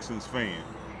Houston Texans fan.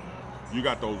 You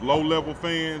got those low-level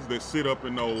fans that sit up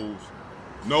in those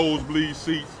nosebleed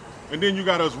seats, and then you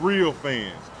got us real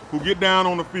fans who get down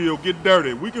on the field, get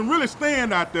dirty. We can really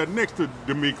stand out there next to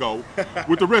D'Amico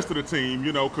with the rest of the team,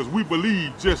 because we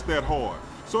believe just that hard.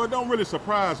 So it don't really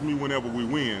surprise me whenever we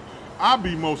win. I'll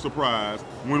be most surprised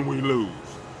when we lose.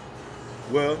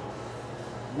 Well,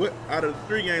 out of the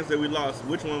 3 games that we lost,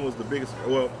 which one was the biggest?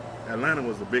 Well, Atlanta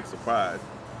was the big surprise.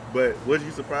 But was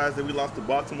you surprised that we lost to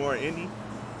Baltimore and Indy?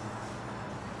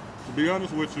 To be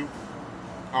honest with you,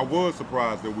 I was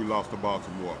surprised that we lost to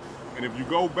Baltimore. And if you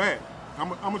go back, I'm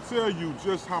going to tell you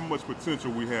just how much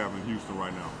potential we have in Houston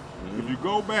right now. Mm-hmm. If you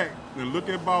go back and look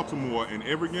at Baltimore in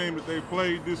every game that they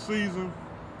played this season,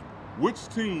 which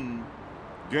team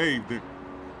gave them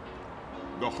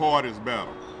the hardest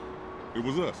battle? It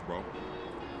was us, bro.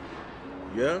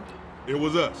 Yeah? It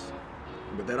was us.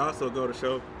 But that also go to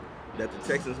show that the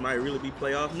Texans might really be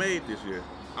playoff made this year.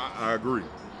 I agree.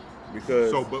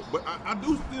 Because but I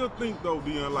do still think though,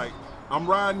 Dion, like I'm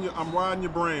riding your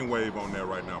brainwave on that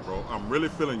right now, bro. I'm really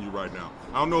feeling you right now.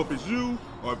 I don't know if it's you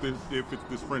or if it's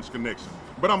this French connection,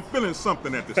 but I'm feeling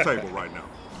something at this table right now.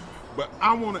 But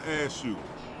I want to ask you,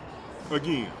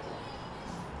 again,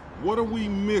 what are we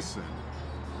missing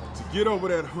to get over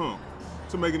that hump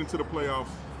to make it into the playoffs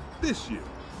this year?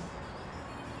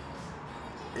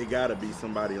 It gotta be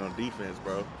somebody on defense,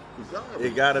 bro.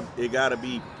 It gotta It gotta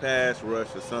be pass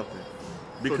rush or something.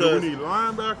 So do we need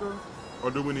linebacker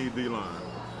or do we need D-line?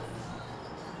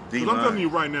 Because I'm telling you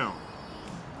right now,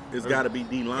 it's gotta be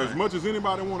D-line. as much as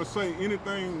anybody want to say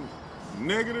anything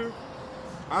negative,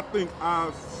 I think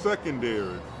our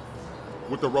secondary,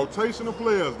 with the rotation of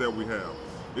players that we have,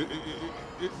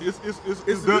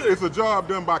 it's a job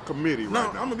done by committee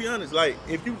right now. I'm gonna be honest. Like,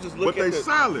 if you just look But at they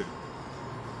solid.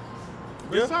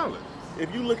 They're Yeah. solid.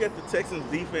 If you look at the Texans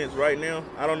defense right now,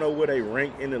 I don't know where they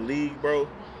rank in the league, bro,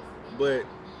 but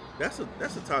that's a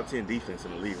top 10 defense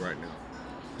in the league right now.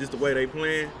 Just the way they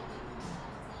playing.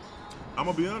 I'm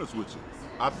gonna be honest with you.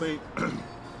 I think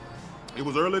it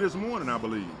was early this morning, I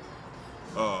believe.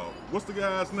 What's the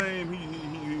guy's name?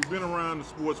 He's been around the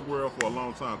sports world for a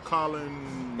long time.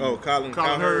 Colin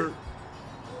Hurd.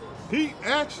 He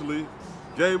actually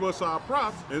gave us our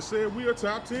props and said we are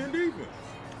top 10 defense.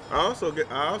 I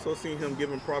also seen him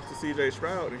giving props to C.J.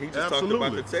 Stroud, and he just talked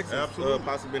about the Texans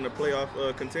possibly in the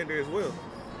playoff contender as well.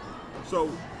 So,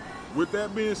 with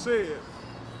that being said,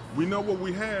 we know what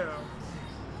we have,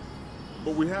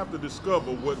 but we have to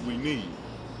discover what we need.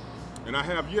 And I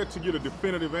have yet to get a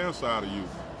definitive answer out of you.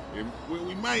 And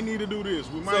we might need to do this.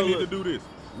 We might need to do this.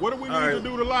 What do we need to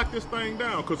do to lock this thing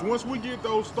down? Because once we get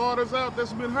those starters out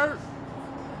that's been hurt,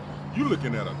 you're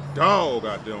looking at a dog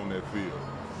out there on that field.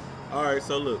 All right,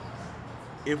 so look,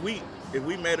 if we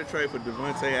made a trade for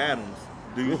Devontae Adams,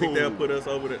 do you think that'll put us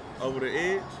over the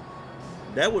edge?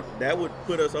 That would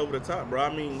put us over the top, bro.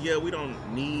 I mean, yeah, we don't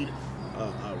need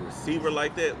a receiver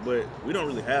like that, but we don't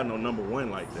really have no number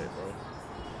one like that, bro.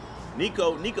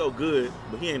 Nico good,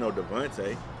 but he ain't no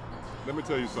Devontae. Let me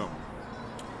tell you something.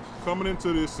 Coming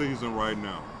into this season right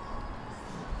now,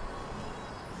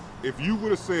 if you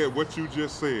would have said what you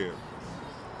just said,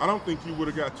 I don't think you would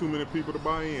have got too many people to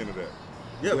buy into that.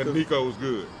 Yeah, that Nico's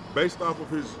good. Based off of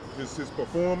his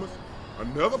performance,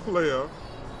 another player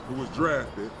who was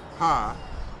drafted high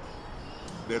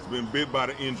that's been bit by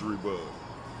the injury bug.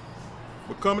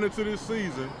 But coming into this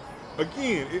season,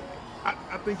 again,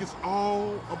 I think it's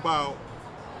all about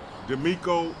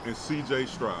DeMeco and C.J.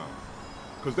 Stroud.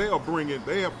 Because they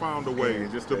have found a way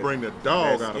to bring the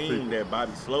dog out of people. That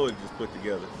Bobby Slowick just put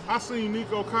together. I seen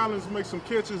Nico Collins make some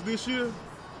catches this year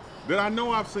that I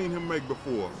know I've seen him make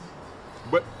before.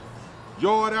 But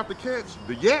yard after catch,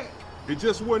 the yak, it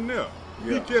just wasn't there.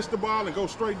 Yeah. He catch the ball and go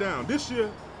straight down. This year,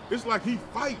 it's like he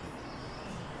fighting.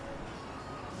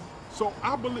 So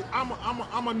I believe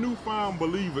I'm a newfound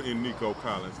believer in Nico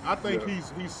Collins. I think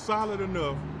he's solid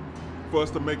enough for us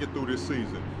to make it through this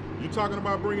season. You talking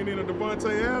about bringing in a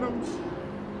Devontae Adams?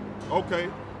 Okay,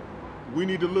 we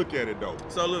need to look at it though.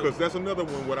 So look, because that's another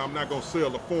one where I'm not gonna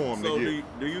sell the form. So do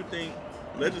you think?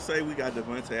 Let's just say we got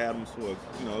Devontae Adams for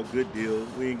a good deal.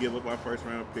 We didn't give up our first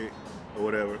round pick or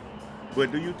whatever.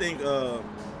 But do you think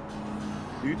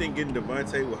getting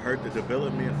Devontae will hurt the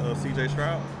development of C.J.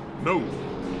 Stroud? No. You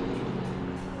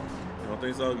don't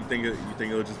think so? You think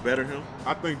it'll just better him?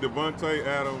 I think Devontae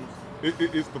Adams,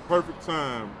 it's the perfect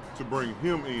time to bring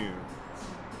him in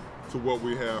to what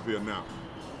we have here now.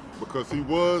 Because he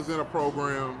was in a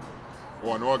program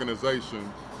or an organization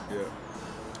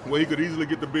where he could easily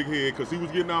get the big head because he was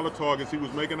getting all the targets, he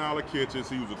was making all the catches,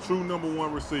 he was a true number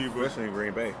one receiver. Especially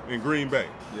in Green Bay.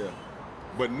 Yeah.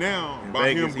 But now, in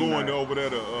by Vegas, him going over there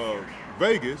to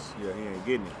Vegas, he ain't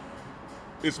getting it.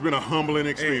 It's been a humbling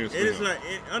experience and for it's him. not,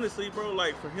 honestly, bro,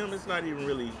 like for him, it's not even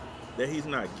really that he's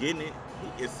not getting it.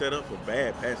 He gets set up for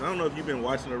bad passes. I don't know if you've been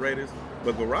watching the Raiders,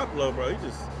 but Garoppolo, bro,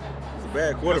 he's a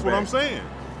bad quarterback. That's what I'm saying.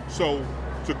 So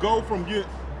to go from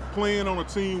playing on a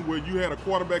team where you had a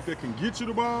quarterback that can get you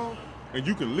the ball and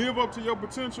you can live up to your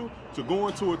potential to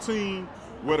going to a team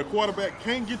where the quarterback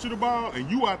can't get you the ball and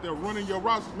you out there running your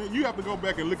routes, man, you have to go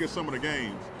back and look at some of the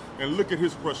games and look at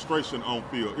his frustration on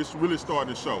field. It's really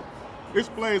starting to show. It's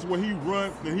plays where he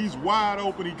runs and he's wide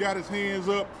open, he got his hands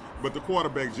up, but the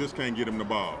quarterback just can't get him the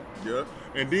ball. Yeah.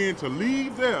 And then to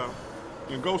leave there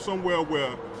and go somewhere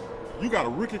where you got a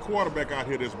rookie quarterback out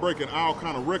here that's breaking all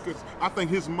kind of records, I think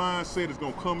his mindset is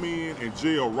going to come in and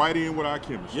gel right in with our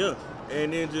chemistry. Yeah,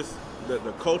 and then just the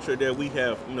culture that we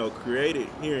have, created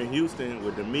here in Houston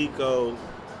with DeMeco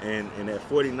and that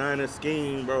 49er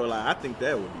scheme, bro, like I think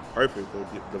that would be perfect for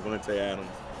Devontae Adams,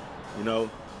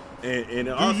 And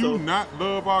Do also, you not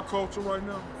love our culture right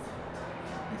now?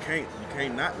 You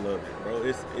can't not love it, bro.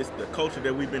 It's the culture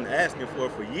that we've been asking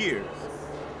for years,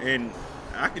 and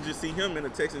I could just see him in a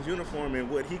Texans uniform and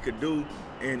what he could do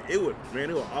And it would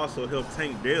also help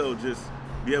Tank Dell just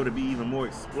be able to be even more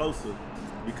explosive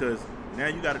because now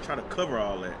you got to try to cover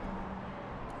all that.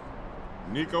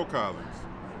 Nico Collins,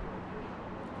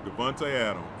 Devontae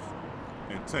Adams,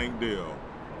 and Tank Dell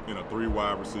in a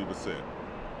 3-wide receiver set.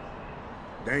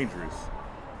 Dangerous.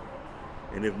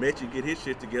 And if Mechie get his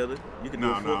shit together, you can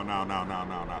do it. No.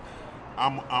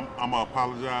 I'm gonna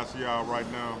apologize to y'all right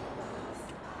now,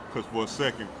 because for a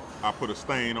second I put a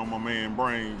stain on my man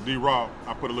brain, D-Raw.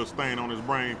 I put a little stain on his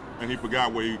brain, and he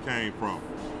forgot where he came from.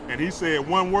 And he said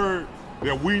one word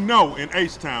that we know in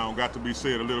H-Town got to be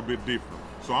said a little bit different.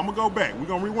 So I'm gonna go back. We're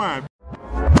gonna rewind.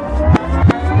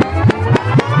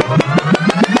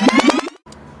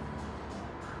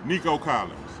 Nico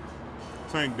Collins,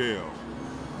 Tank Dell,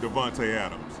 Devontae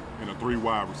Adams in a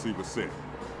 3-wide receiver set.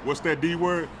 What's that D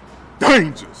word?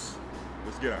 Dangerous.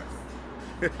 Let's get out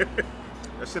of here.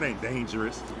 That shit ain't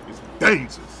dangerous. It's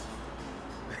dangerous.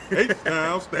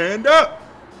 H-Town, stand up.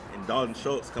 And Dalton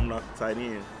Schultz coming off the tight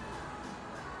end.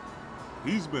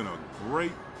 He's been a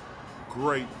great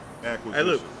acquisition. Hey,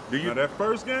 look, now that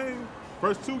first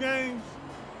two games,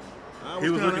 he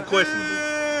was looking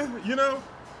questionable. You know,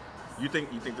 you think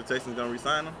the Texans gonna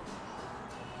re-sign him?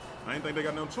 I didn't think they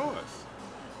got no choice.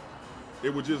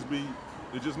 It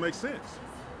just makes sense.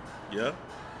 Yeah.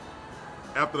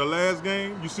 After the last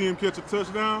game, you see him catch a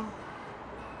touchdown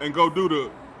and go do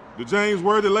the James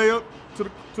Worthy layup to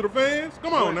the fans.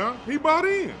 Come on now, he bought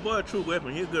in. Boy, a true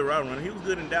weapon. He's a good route runner. He was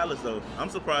good in Dallas though. I'm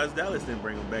surprised Dallas didn't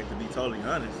bring him back, to be totally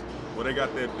honest. Well, they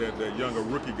got that younger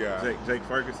rookie guy, Jake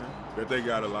Ferguson, that they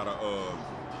got a lot of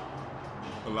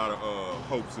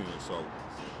hopes in. So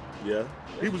yeah,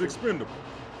 he was expendable.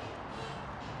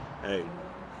 Hey,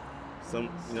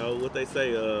 what they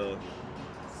say,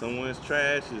 someone's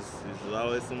trash is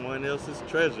always someone else's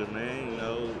treasure, man.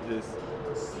 This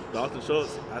Dalton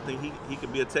Schultz, I think he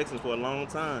could be a Texan for a long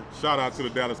time. Shout out to the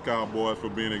Dallas Cowboys for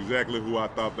being exactly who I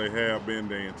thought they have been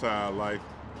their entire life.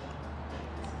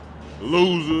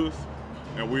 Losers,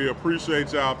 and we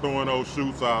appreciate y'all throwing those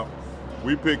shoots out.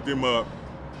 We picked him up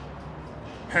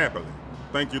happily.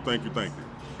 Thank you.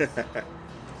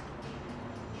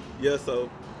 Yeah, so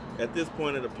at this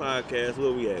point of the podcast,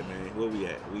 where we at, man? Where we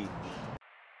at? It's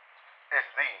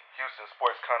the Houston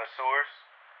Sports Connoisseurs.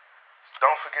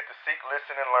 Don't forget to seek,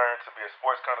 listen, and learn to be a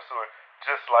sports connoisseur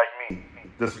just like me.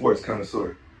 The sports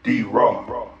connoisseur, D-Raw.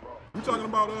 We talking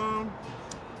about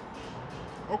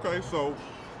okay, so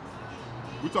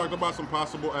we talked about some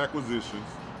possible acquisitions.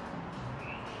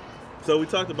 So we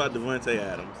talked about Devontae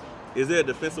Adams. Is there a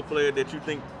defensive player that you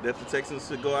think that the Texans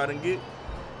should go out and get?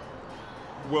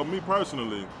 Well, me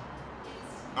personally,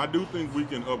 I do think we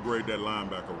can upgrade that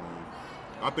linebacker room.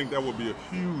 I think that would be a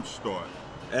huge start.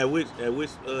 At which end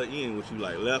would you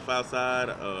like? Left, outside,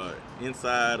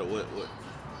 inside, or what?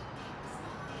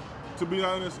 To be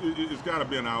honest, it's got to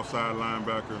be an outside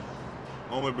linebacker,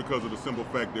 only because of the simple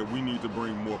fact that we need to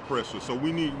bring more pressure. So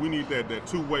we need that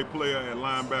two-way player at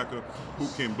linebacker who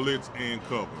can blitz and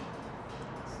cover.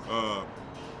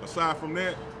 Aside from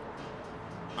that,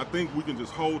 I think we can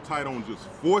just hold tight on just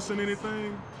forcing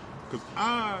anything. Because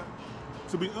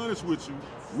to be honest with you,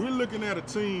 we're looking at a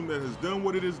team that has done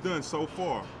what it has done so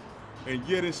far, and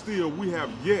yet and still we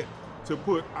have yet to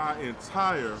put our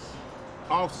entire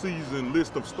off-season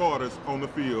list of starters on the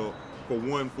field for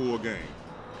one full game.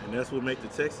 And that's what makes the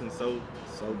Texans so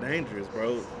dangerous, bro.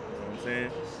 You know what I'm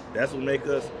saying? That's what makes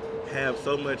us have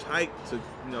so much hype to,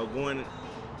 going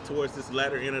towards this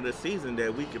latter end of the season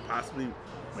that we could possibly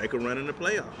make a run in the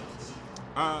playoffs.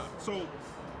 So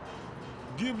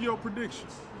give your prediction.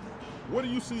 What do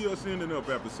you see us ending up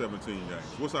after 17 games?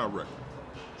 What's our record?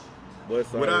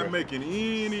 Without making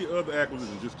any other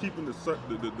acquisitions, just keeping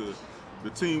the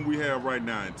team we have right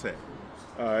now intact.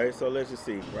 All right, so let's just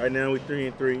see. Right now we're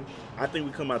 3-3. I think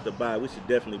we come out the bye. We should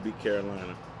definitely beat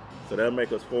Carolina. So that'll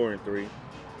make us 4-3.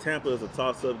 Tampa is a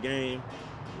toss-up game.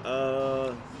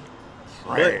 Trash.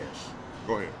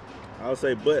 Go ahead. I would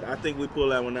say, but I think we pull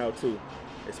that one out too,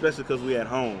 especially because we at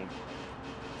home.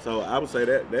 So I would say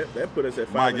that put us at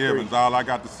 5-3. Mike Evans, all I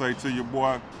got to say to you,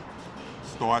 boy,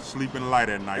 start sleeping light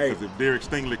at night, because if Derek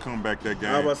Stingley come back that game,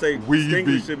 I was about to say,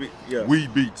 we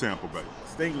beat Tampa Bay.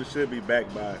 Stingley should be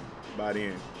back by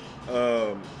then.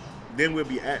 Then we'll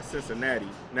be at Cincinnati.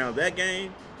 Now that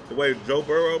game, the way Joe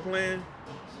Burrow playing,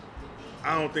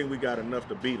 I don't think we got enough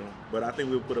to beat him, but I think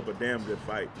we'll put up a damn good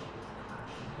fight.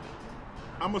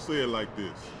 I'm going to say it like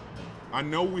this. I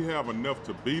know we have enough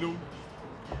to beat them.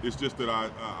 It's just that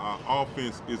our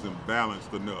offense isn't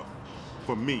balanced enough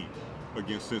for me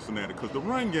against Cincinnati, because the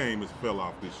run game has fell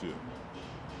off this year.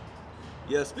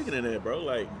 Yeah, speaking of that, bro,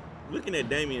 like, looking at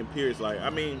Dameon Pierce, like, I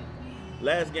mean,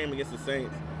 last game against the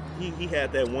Saints, he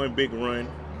had that one big run,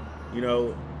 you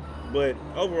know. But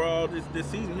overall, this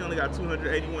season, he only got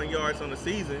 281 yards on the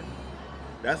season.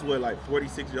 That's what, like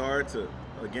 46 yards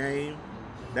a game.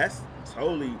 That's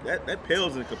totally that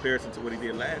pales in comparison to what he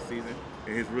did last season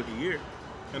in his rookie year.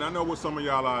 And I know what some of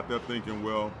y'all out there thinking,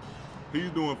 well, he's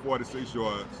doing 46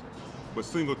 yards, but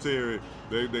Singletary,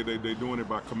 they doing it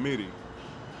by committee,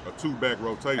 a two-back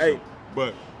rotation. Hey.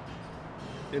 But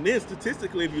And then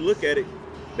statistically, if you look at it,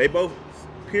 they both,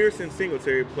 Pierce and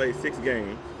Singletary played 6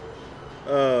 games.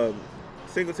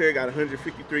 Singletary got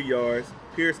 153 yards.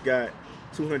 Pierce got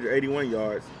 281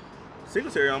 yards.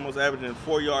 Singletary almost averaging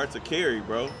 4 yards a carry,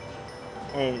 bro,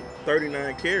 on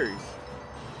 39 carries.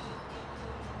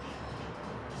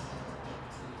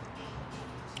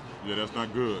 yeah, that's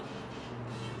not good.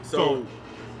 So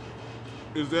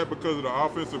Is that because of the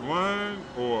offensive line,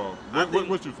 or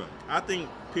what you think? I think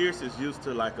Pierce is used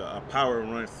to like a power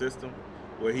run system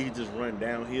where he just run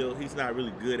downhill. He's not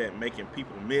really good at making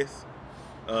people miss.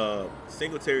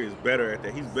 Singletary is better at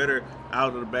that. He's better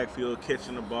out of the backfield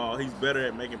catching the ball. He's better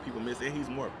at making people miss, and he's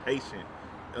more patient,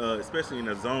 especially in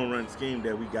the zone run scheme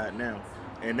that we got now.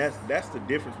 And that's the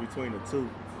difference between the two.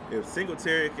 If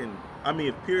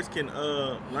Pierce can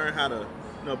learn how to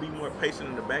be more patient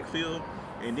in the backfield,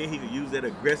 and then he could use that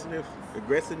aggressiveness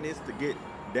to get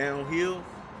downhill,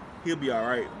 he'll be all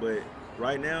right. But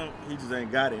right now, he just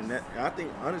ain't got it. And I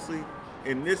think, honestly,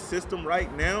 in this system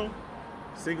right now,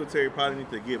 Singletary probably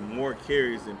needs to get more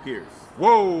carries than Pierce.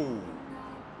 Whoa!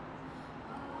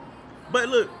 But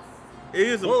look,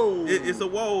 it's a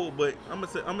whoa. But I'm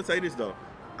gonna say this though,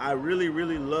 I really,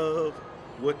 really love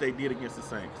what they did against the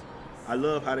Saints. I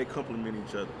love how they complement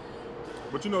each other.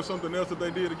 But you know something else that they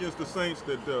did against the Saints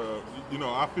that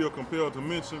I feel compelled to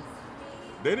mention?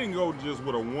 They didn't go just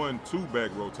with a 1-2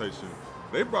 back rotation.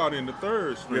 They brought in the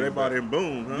third string. Yeah, they brought back. in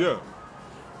Boone, huh?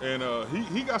 Yeah. And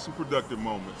he got some productive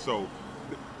moments. So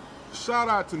shout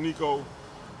out to D'Amico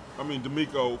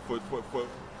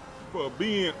for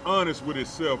being honest with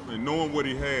himself and knowing what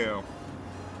he have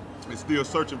and still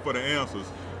searching for the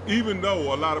answers. Even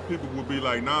though a lot of people would be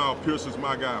like, nah, Pierce is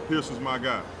my guy. Pierce is my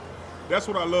guy. That's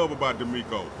what I love about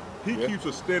D'Amico. He keeps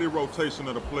a steady rotation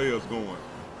of the players going.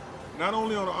 Not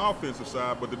only on the offensive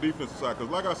side, but the defensive side.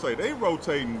 Because like I say, they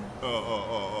rotating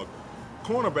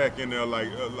cornerback in there like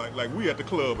we at the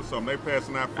club or something. They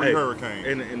passing out free hurricanes.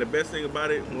 And the best thing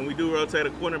about it, when we do rotate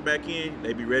a cornerback in,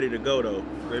 they be ready to go though.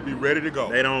 They be ready to go.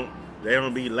 They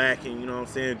don't be lacking, you know what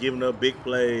I'm saying, giving up big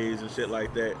plays and shit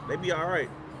like that. They be all right.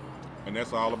 And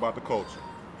that's all about the culture.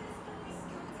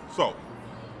 So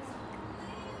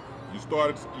you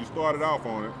started off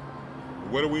on it.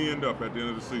 Where do we end up at the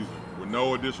end of the season with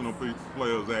no additional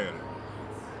players added?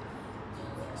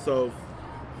 So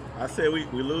I said we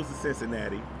lose to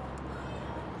Cincinnati.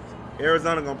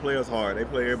 Arizona gonna play us hard. They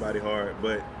play everybody hard,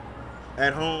 but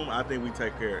at home I think we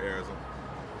take care of Arizona.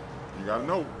 You gotta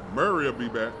know Murray will be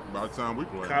back by the time we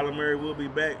play. Kyler Murray will be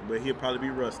back, but he'll probably be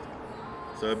rusty.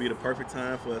 So it'll be the perfect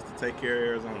time for us to take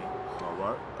care of Arizona.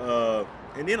 All right.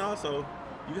 And then also,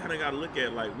 you kind of got to look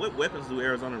at like what weapons do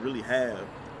Arizona really have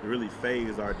to really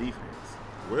phase our defense.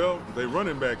 Well, their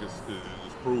running back is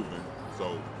proven,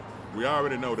 so we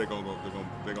already know they're gonna.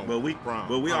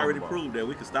 But we already ball. proved that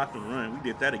we could stop the run. We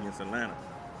did that against Atlanta.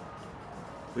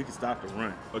 We could stop the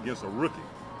run against a rookie.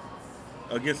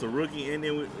 Against a rookie, and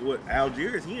then with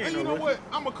Algiers, he ain't and no you know rookie. what?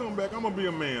 I'm gonna come back. I'm gonna be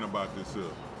a man about this here.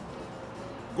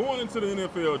 Going into the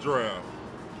NFL draft,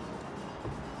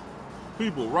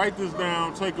 people write this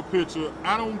down, take a picture.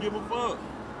 I don't give a fuck.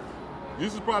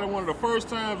 This is probably one of the first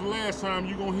times, last time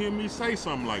you're gonna hear me say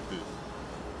something like this.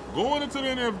 Going into the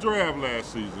NFL draft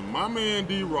last season, my man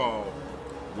D-Raw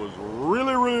was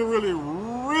really, really, really,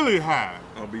 really high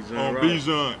on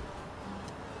Bijan.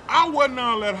 I wasn't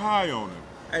all that high on him.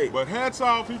 Hey, but hats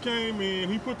off, he came in,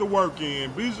 he put the work in.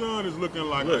 Bijan is looking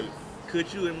like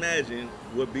could you imagine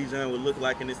what Bijan would look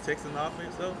like in this Texan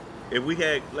offense though? If we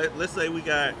had, let's say we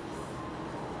got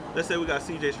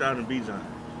C.J. Stroud and Bijan.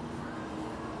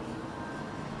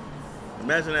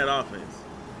 Imagine that offense.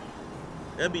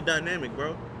 That'd be dynamic,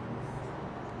 bro.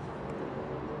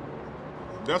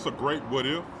 That's a great what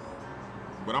if,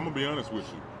 but I'm gonna be honest with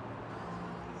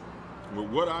you. With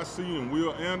what I see in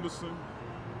Will Anderson,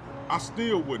 I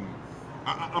still wouldn't.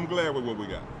 I'm glad with what we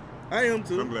got. I am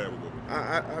too. I'm glad with what we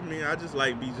got. I mean, I just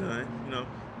like Bijan, you know.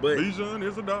 But Bijan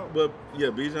is a dog. But yeah,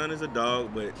 Bijan is a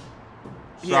dog. But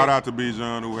shout out to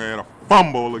Bijan who had a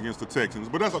fumble against the Texans,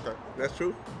 but that's okay. That's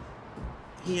true.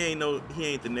 He ain't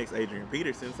the next Adrian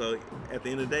Peterson. So at the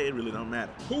end of the day, it really don't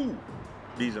matter. Who?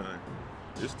 Bijan.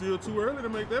 It's still too early to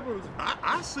make that, but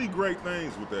I see great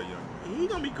things with that young man. He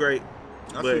gonna be great.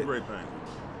 I But see great things.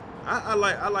 I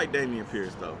like Damian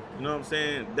Pierce though. You know what I'm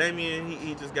saying? Damian,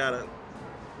 he just gotta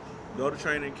go to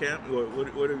training camp or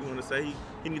whatever you want to say.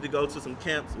 He need to go to some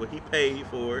camps where he paid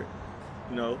for it.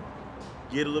 You know,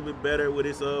 get a little bit better with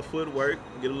his footwork,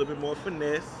 get a little bit more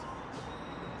finesse,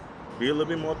 be a little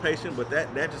bit more patient. But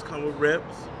that just comes with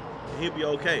reps. And he'll be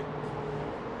okay.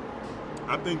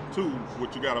 I think too,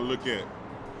 what you got to look at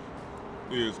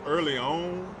is early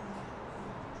on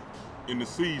in the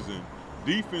season,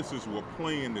 defenses were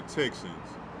playing the Texans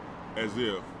as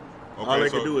if All they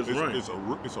could do is run.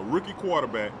 It's a rookie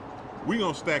quarterback. We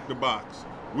gonna stack the box.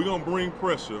 We gonna bring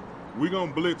pressure. We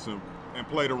gonna blitz him and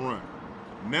play the run.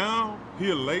 Now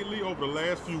here lately, over the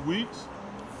last few weeks,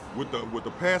 with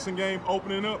the passing game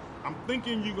opening up, I'm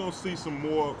thinking you're gonna see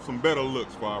some better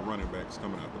looks for our running backs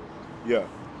coming out there. Yeah,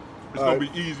 It's gonna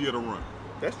be easier to run.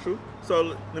 that's true.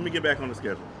 So let me get back on the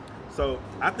schedule. So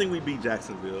I think we beat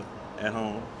Jacksonville at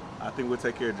home. I think we'll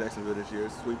take care of Jacksonville this year,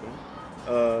 sweep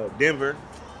them. Denver.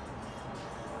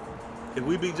 If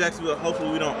we beat Jacksonville,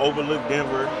 hopefully we don't overlook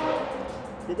Denver.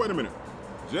 But wait a minute,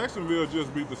 Jacksonville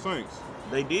just beat the Saints.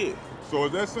 They did. So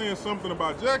is that saying something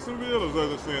about Jacksonville, or is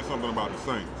that saying something about the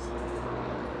Saints?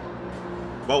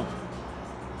 Both.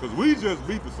 Because we just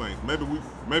beat the Saints.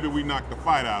 Maybe we knocked the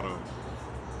fight out of them.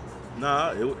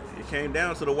 Nah, it came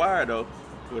down to the wire though,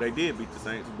 where they did beat the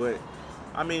Saints. But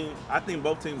I mean, I think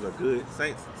both teams are good.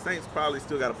 Saints probably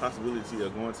still got a possibility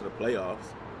of going to the playoffs,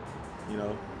 you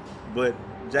know. But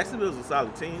Jacksonville's a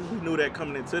solid team. We knew that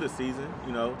coming into the season.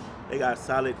 You know, they got a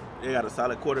solid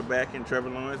quarterback in Trevor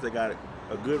Lawrence. They got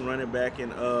a good running back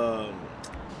in I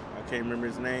can't remember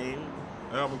his name.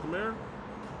 Alvin Kamara?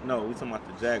 No, we talking about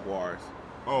the Jaguars.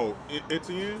 Oh,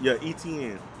 Etienne? Yeah,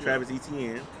 Etienne, Travis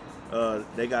Etienne.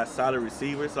 They got solid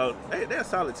receivers, so they're a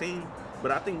solid team.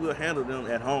 But I think we'll handle them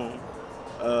at home,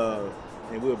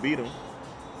 and we'll beat them.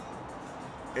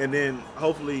 And then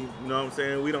hopefully, you know what I'm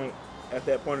saying, we don't, at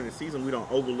that point in the season, we don't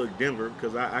overlook Denver,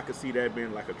 because I could see that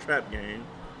being like a trap game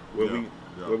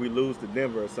where we lose to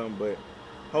Denver or something. But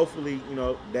hopefully, you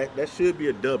know, that should be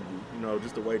a W. You know,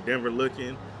 just the way Denver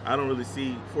looking. I don't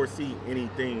really foresee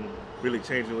anything really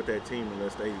changing with that team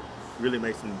unless they really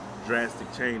make some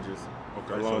drastic changes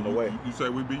along the way. You say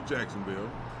we beat Jacksonville.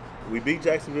 We beat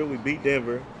Jacksonville. We beat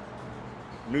Denver.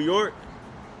 New York,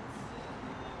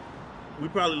 we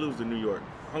probably lose to New York.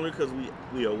 Only because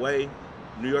we away.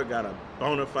 New York got a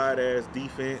bona fide ass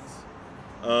defense.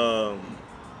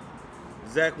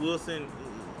 Zach Wilson,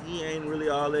 he ain't really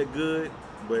all that good,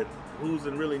 but who's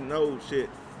in really no shit.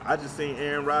 I just seen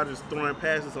Aaron Rodgers throwing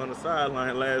passes on the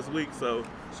sideline last week, so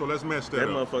let's match that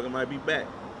up. motherfucker might be back.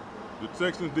 The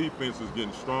Texans defense is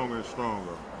getting stronger and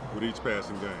stronger with each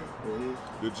passing game.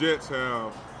 Mm-hmm. The Jets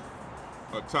have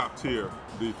a top tier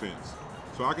defense.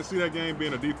 So I can see that game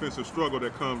being a defensive struggle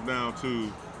that comes down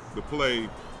to the play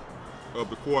of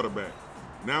the quarterback.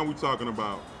 Now we're talking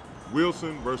about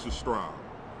Wilson versus Stroud.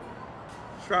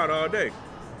 Stroud all day.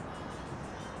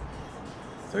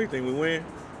 So you think we win?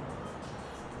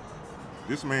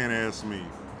 This man asked me,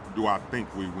 do I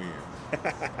think we win?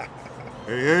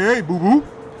 Hey, boo-boo.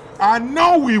 I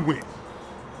know we win.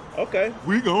 Okay.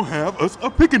 We gonna have us a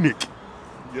picnic.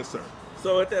 Yes, sir.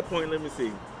 So at that point, let me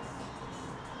see.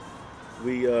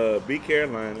 We beat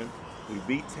Carolina. We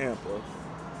beat Tampa.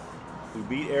 We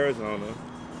beat Arizona.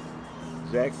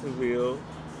 Jacksonville.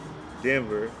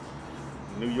 Denver.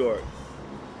 New York.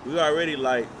 We already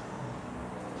like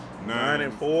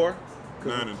 9-4.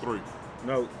 9-3.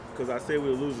 No, because I said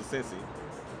we'll lose to Cincy.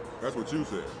 That's what you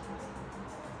said.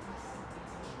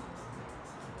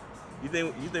 You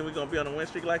think we're gonna be on a win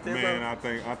streak like that, man,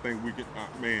 bro? I think we can.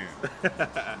 Man,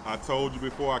 I told you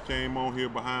before I came on here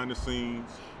behind the scenes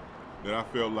that I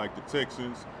felt like the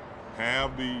Texans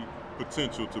have the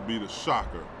potential to be the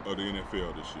shocker of the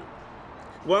NFL this year.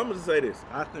 Well, I'm gonna say this.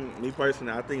 I think, me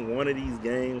personally, I think one of these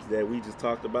games that we just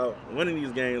talked about, one of these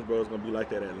games, bro, is gonna be like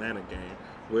that Atlanta game,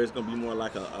 where it's gonna be more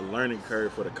like a learning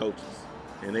curve for the coaches,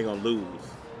 and they're gonna lose.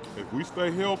 If we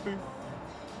stay healthy,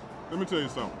 let me tell you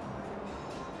something.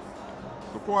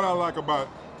 The part I like about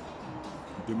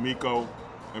D'Amico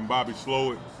and Bobby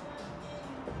Slowik,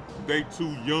 they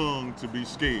too young to be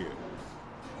scared.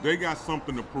 They got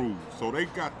something to prove. So they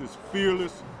got this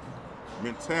fearless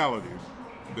mentality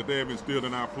that they have instilled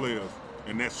in our players.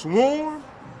 And that swarm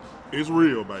is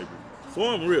real, baby.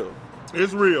 Swarm real.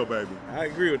 It's real, baby. I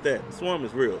agree with that. Swarm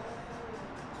is real.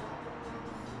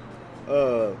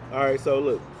 All right, so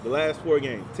look, the last 4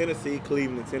 games: Tennessee,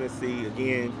 Cleveland, Tennessee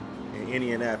again, and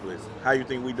Indianapolis. How you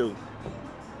think we do?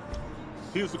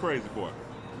 Here's the crazy part.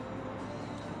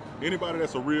 Anybody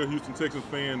that's a real Houston Texans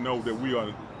fan know that we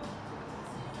are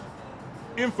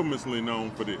infamously known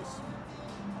for this.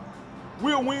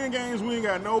 We'll win games we ain't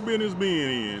got no business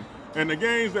being in, and the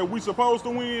games that we supposed to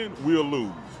win, we'll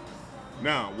lose.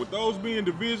 Now, with those being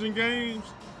division games,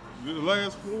 the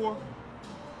last 4,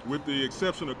 with the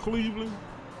exception of Cleveland,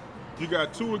 you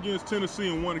got 2 against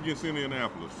Tennessee and 1 against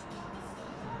Indianapolis.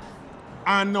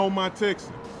 I know my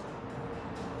Texans.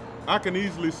 I can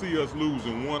easily see us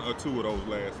losing 1 or 2 of those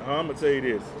last. I'm gonna tell you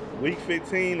this: Week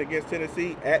 15 against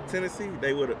Tennessee at Tennessee,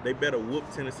 they better whoop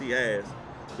Tennessee ass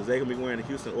because they gonna be wearing the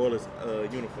Houston Oilers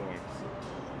uniforms.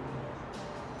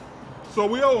 So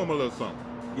we owe them a little something.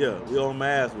 Yeah, we owe them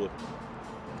ass whoop.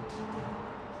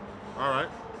 All right.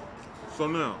 So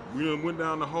now we done went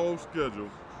down the whole schedule.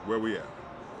 Where we at?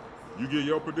 You get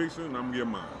your prediction, and I'm gonna get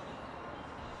mine.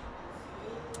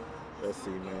 Let's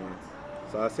see, man.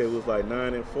 So I said it was like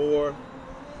 9-4.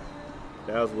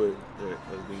 That was with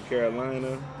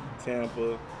Carolina,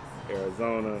 Tampa,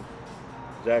 Arizona,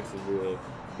 Jacksonville,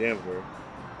 Denver.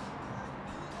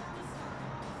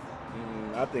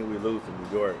 I think we lose to New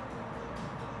York.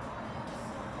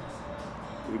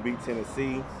 We beat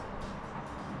Tennessee.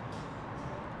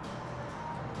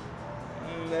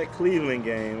 That Cleveland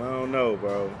game, I don't know,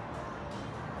 bro.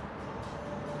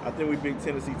 I think we beat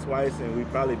Tennessee twice, and we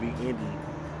probably beat Indy.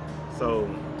 So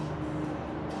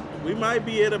we might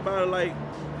be at about like,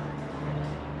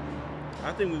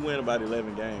 I think we win about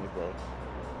 11 games, bro.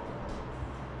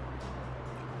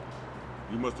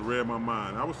 You must have read my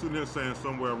mind. I was sitting here saying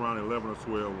somewhere around 11 or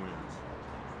 12 wins.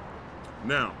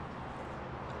 Now,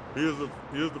 here's the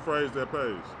phrase that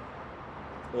pays,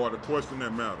 or the question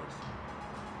that matters.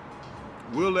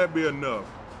 Will that be enough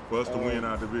for us to win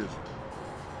our division?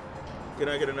 Can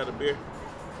I get another beer?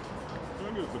 Can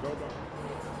I get a cigar box?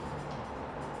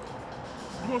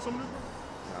 You want some of this?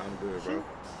 Nah, I'm good, bro.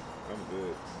 I'm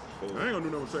good. Cool. I ain't gonna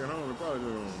do nothing second home. It probably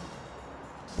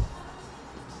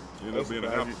end up being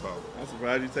an afterthought. I'm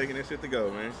surprised you taking that shit to go,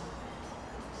 man.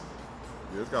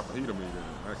 Yeah, it's got fajita meat in it.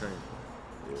 I can't.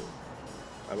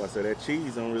 Yeah. I about to say that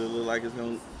cheese don't really look like it's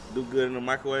gonna do good in the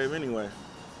microwave anyway.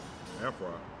 Air fry.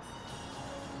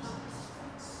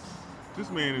 This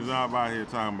man is out here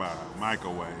talking about a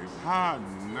microwave. How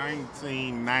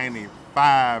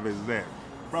 1995 is that?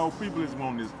 Bro, people just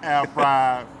want this air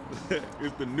fry.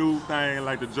 It's the new thing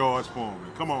like the George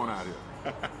Foreman. Come on out here.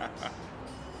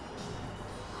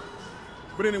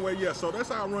 But anyway, yeah, so that's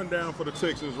our rundown for the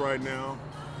Texans right now.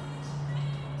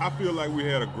 I feel like we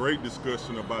had a great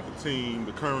discussion about the team,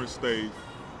 the current state,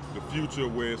 the future,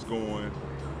 where it's going,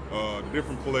 the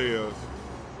different players.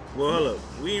 Well, hold up.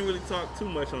 We ain't really talked too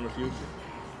much on the future.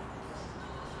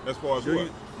 As far as what?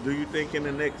 Do you think in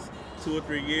the next 2 or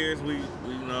 3 years we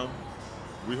know?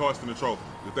 We hoisting the trophy.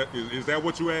 Is that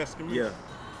what you asking me? Yeah.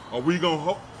 Are we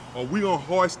gonna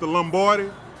hoist the Lombardi?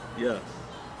 Yeah.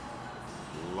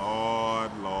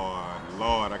 Lord,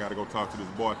 I gotta go talk to this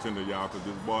bartender, y'all, because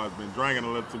this boy's been drinking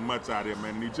a little too much out here,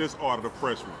 man, and he just ordered a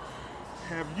fresh one.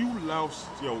 Have you lost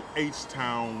your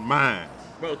H-Town mind?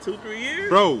 Bro, 2-3 years?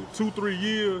 Bro, 2-3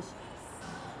 years?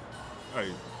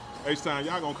 Hey, H-Town,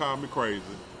 y'all gonna call me crazy.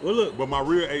 Well, look. But my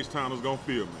real H-Town is gonna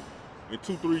feel me. In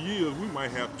 2-3 years, we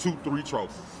might have 2-3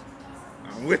 trophies.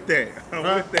 I'm with that. I'm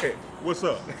with that. What's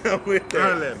up? I'm with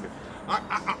that.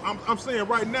 I'm saying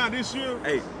right now, this year,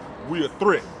 Hey, we a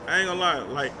threat. I ain't gonna lie.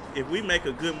 Like, if we make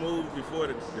a good move before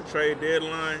the trade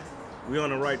deadline, we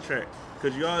on the right track.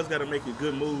 Because you always got to make your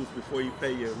good moves before you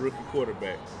pay your rookie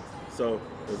quarterback. So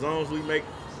as long as we make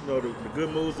the good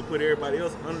moves to put everybody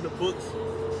else under the books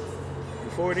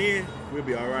before then, we'll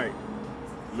be all right.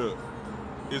 Look,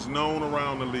 it's known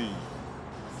around the league.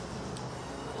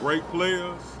 Great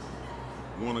players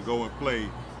want to go and play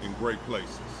in great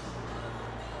places.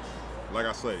 Like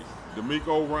I say,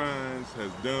 D'Amico Ryans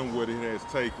has done what it has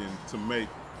taken to make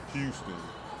Houston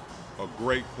a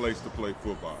great place to play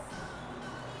football.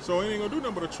 So it ain't gonna do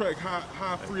nothing but attract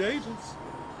high free agents.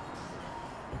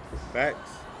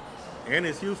 Facts. And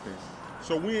it's Houston.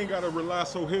 So we ain't gotta rely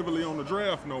so heavily on the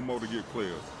draft no more to get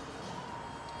players.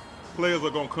 Players are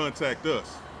gonna contact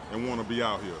us and wanna be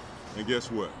out here. And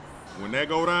guess what? When that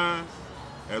go down,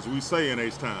 as we say in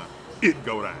H-Time, it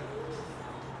go down.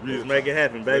 Let's make it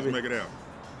happen, baby. Let's make it happen.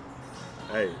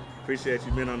 Hey, appreciate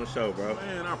you being on the show, bro.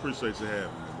 Man, I appreciate you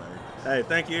having me, man. Hey,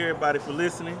 thank you everybody for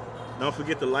listening. Don't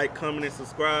forget to like, comment, and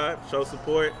subscribe. Show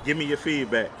support. Give me your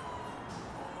feedback.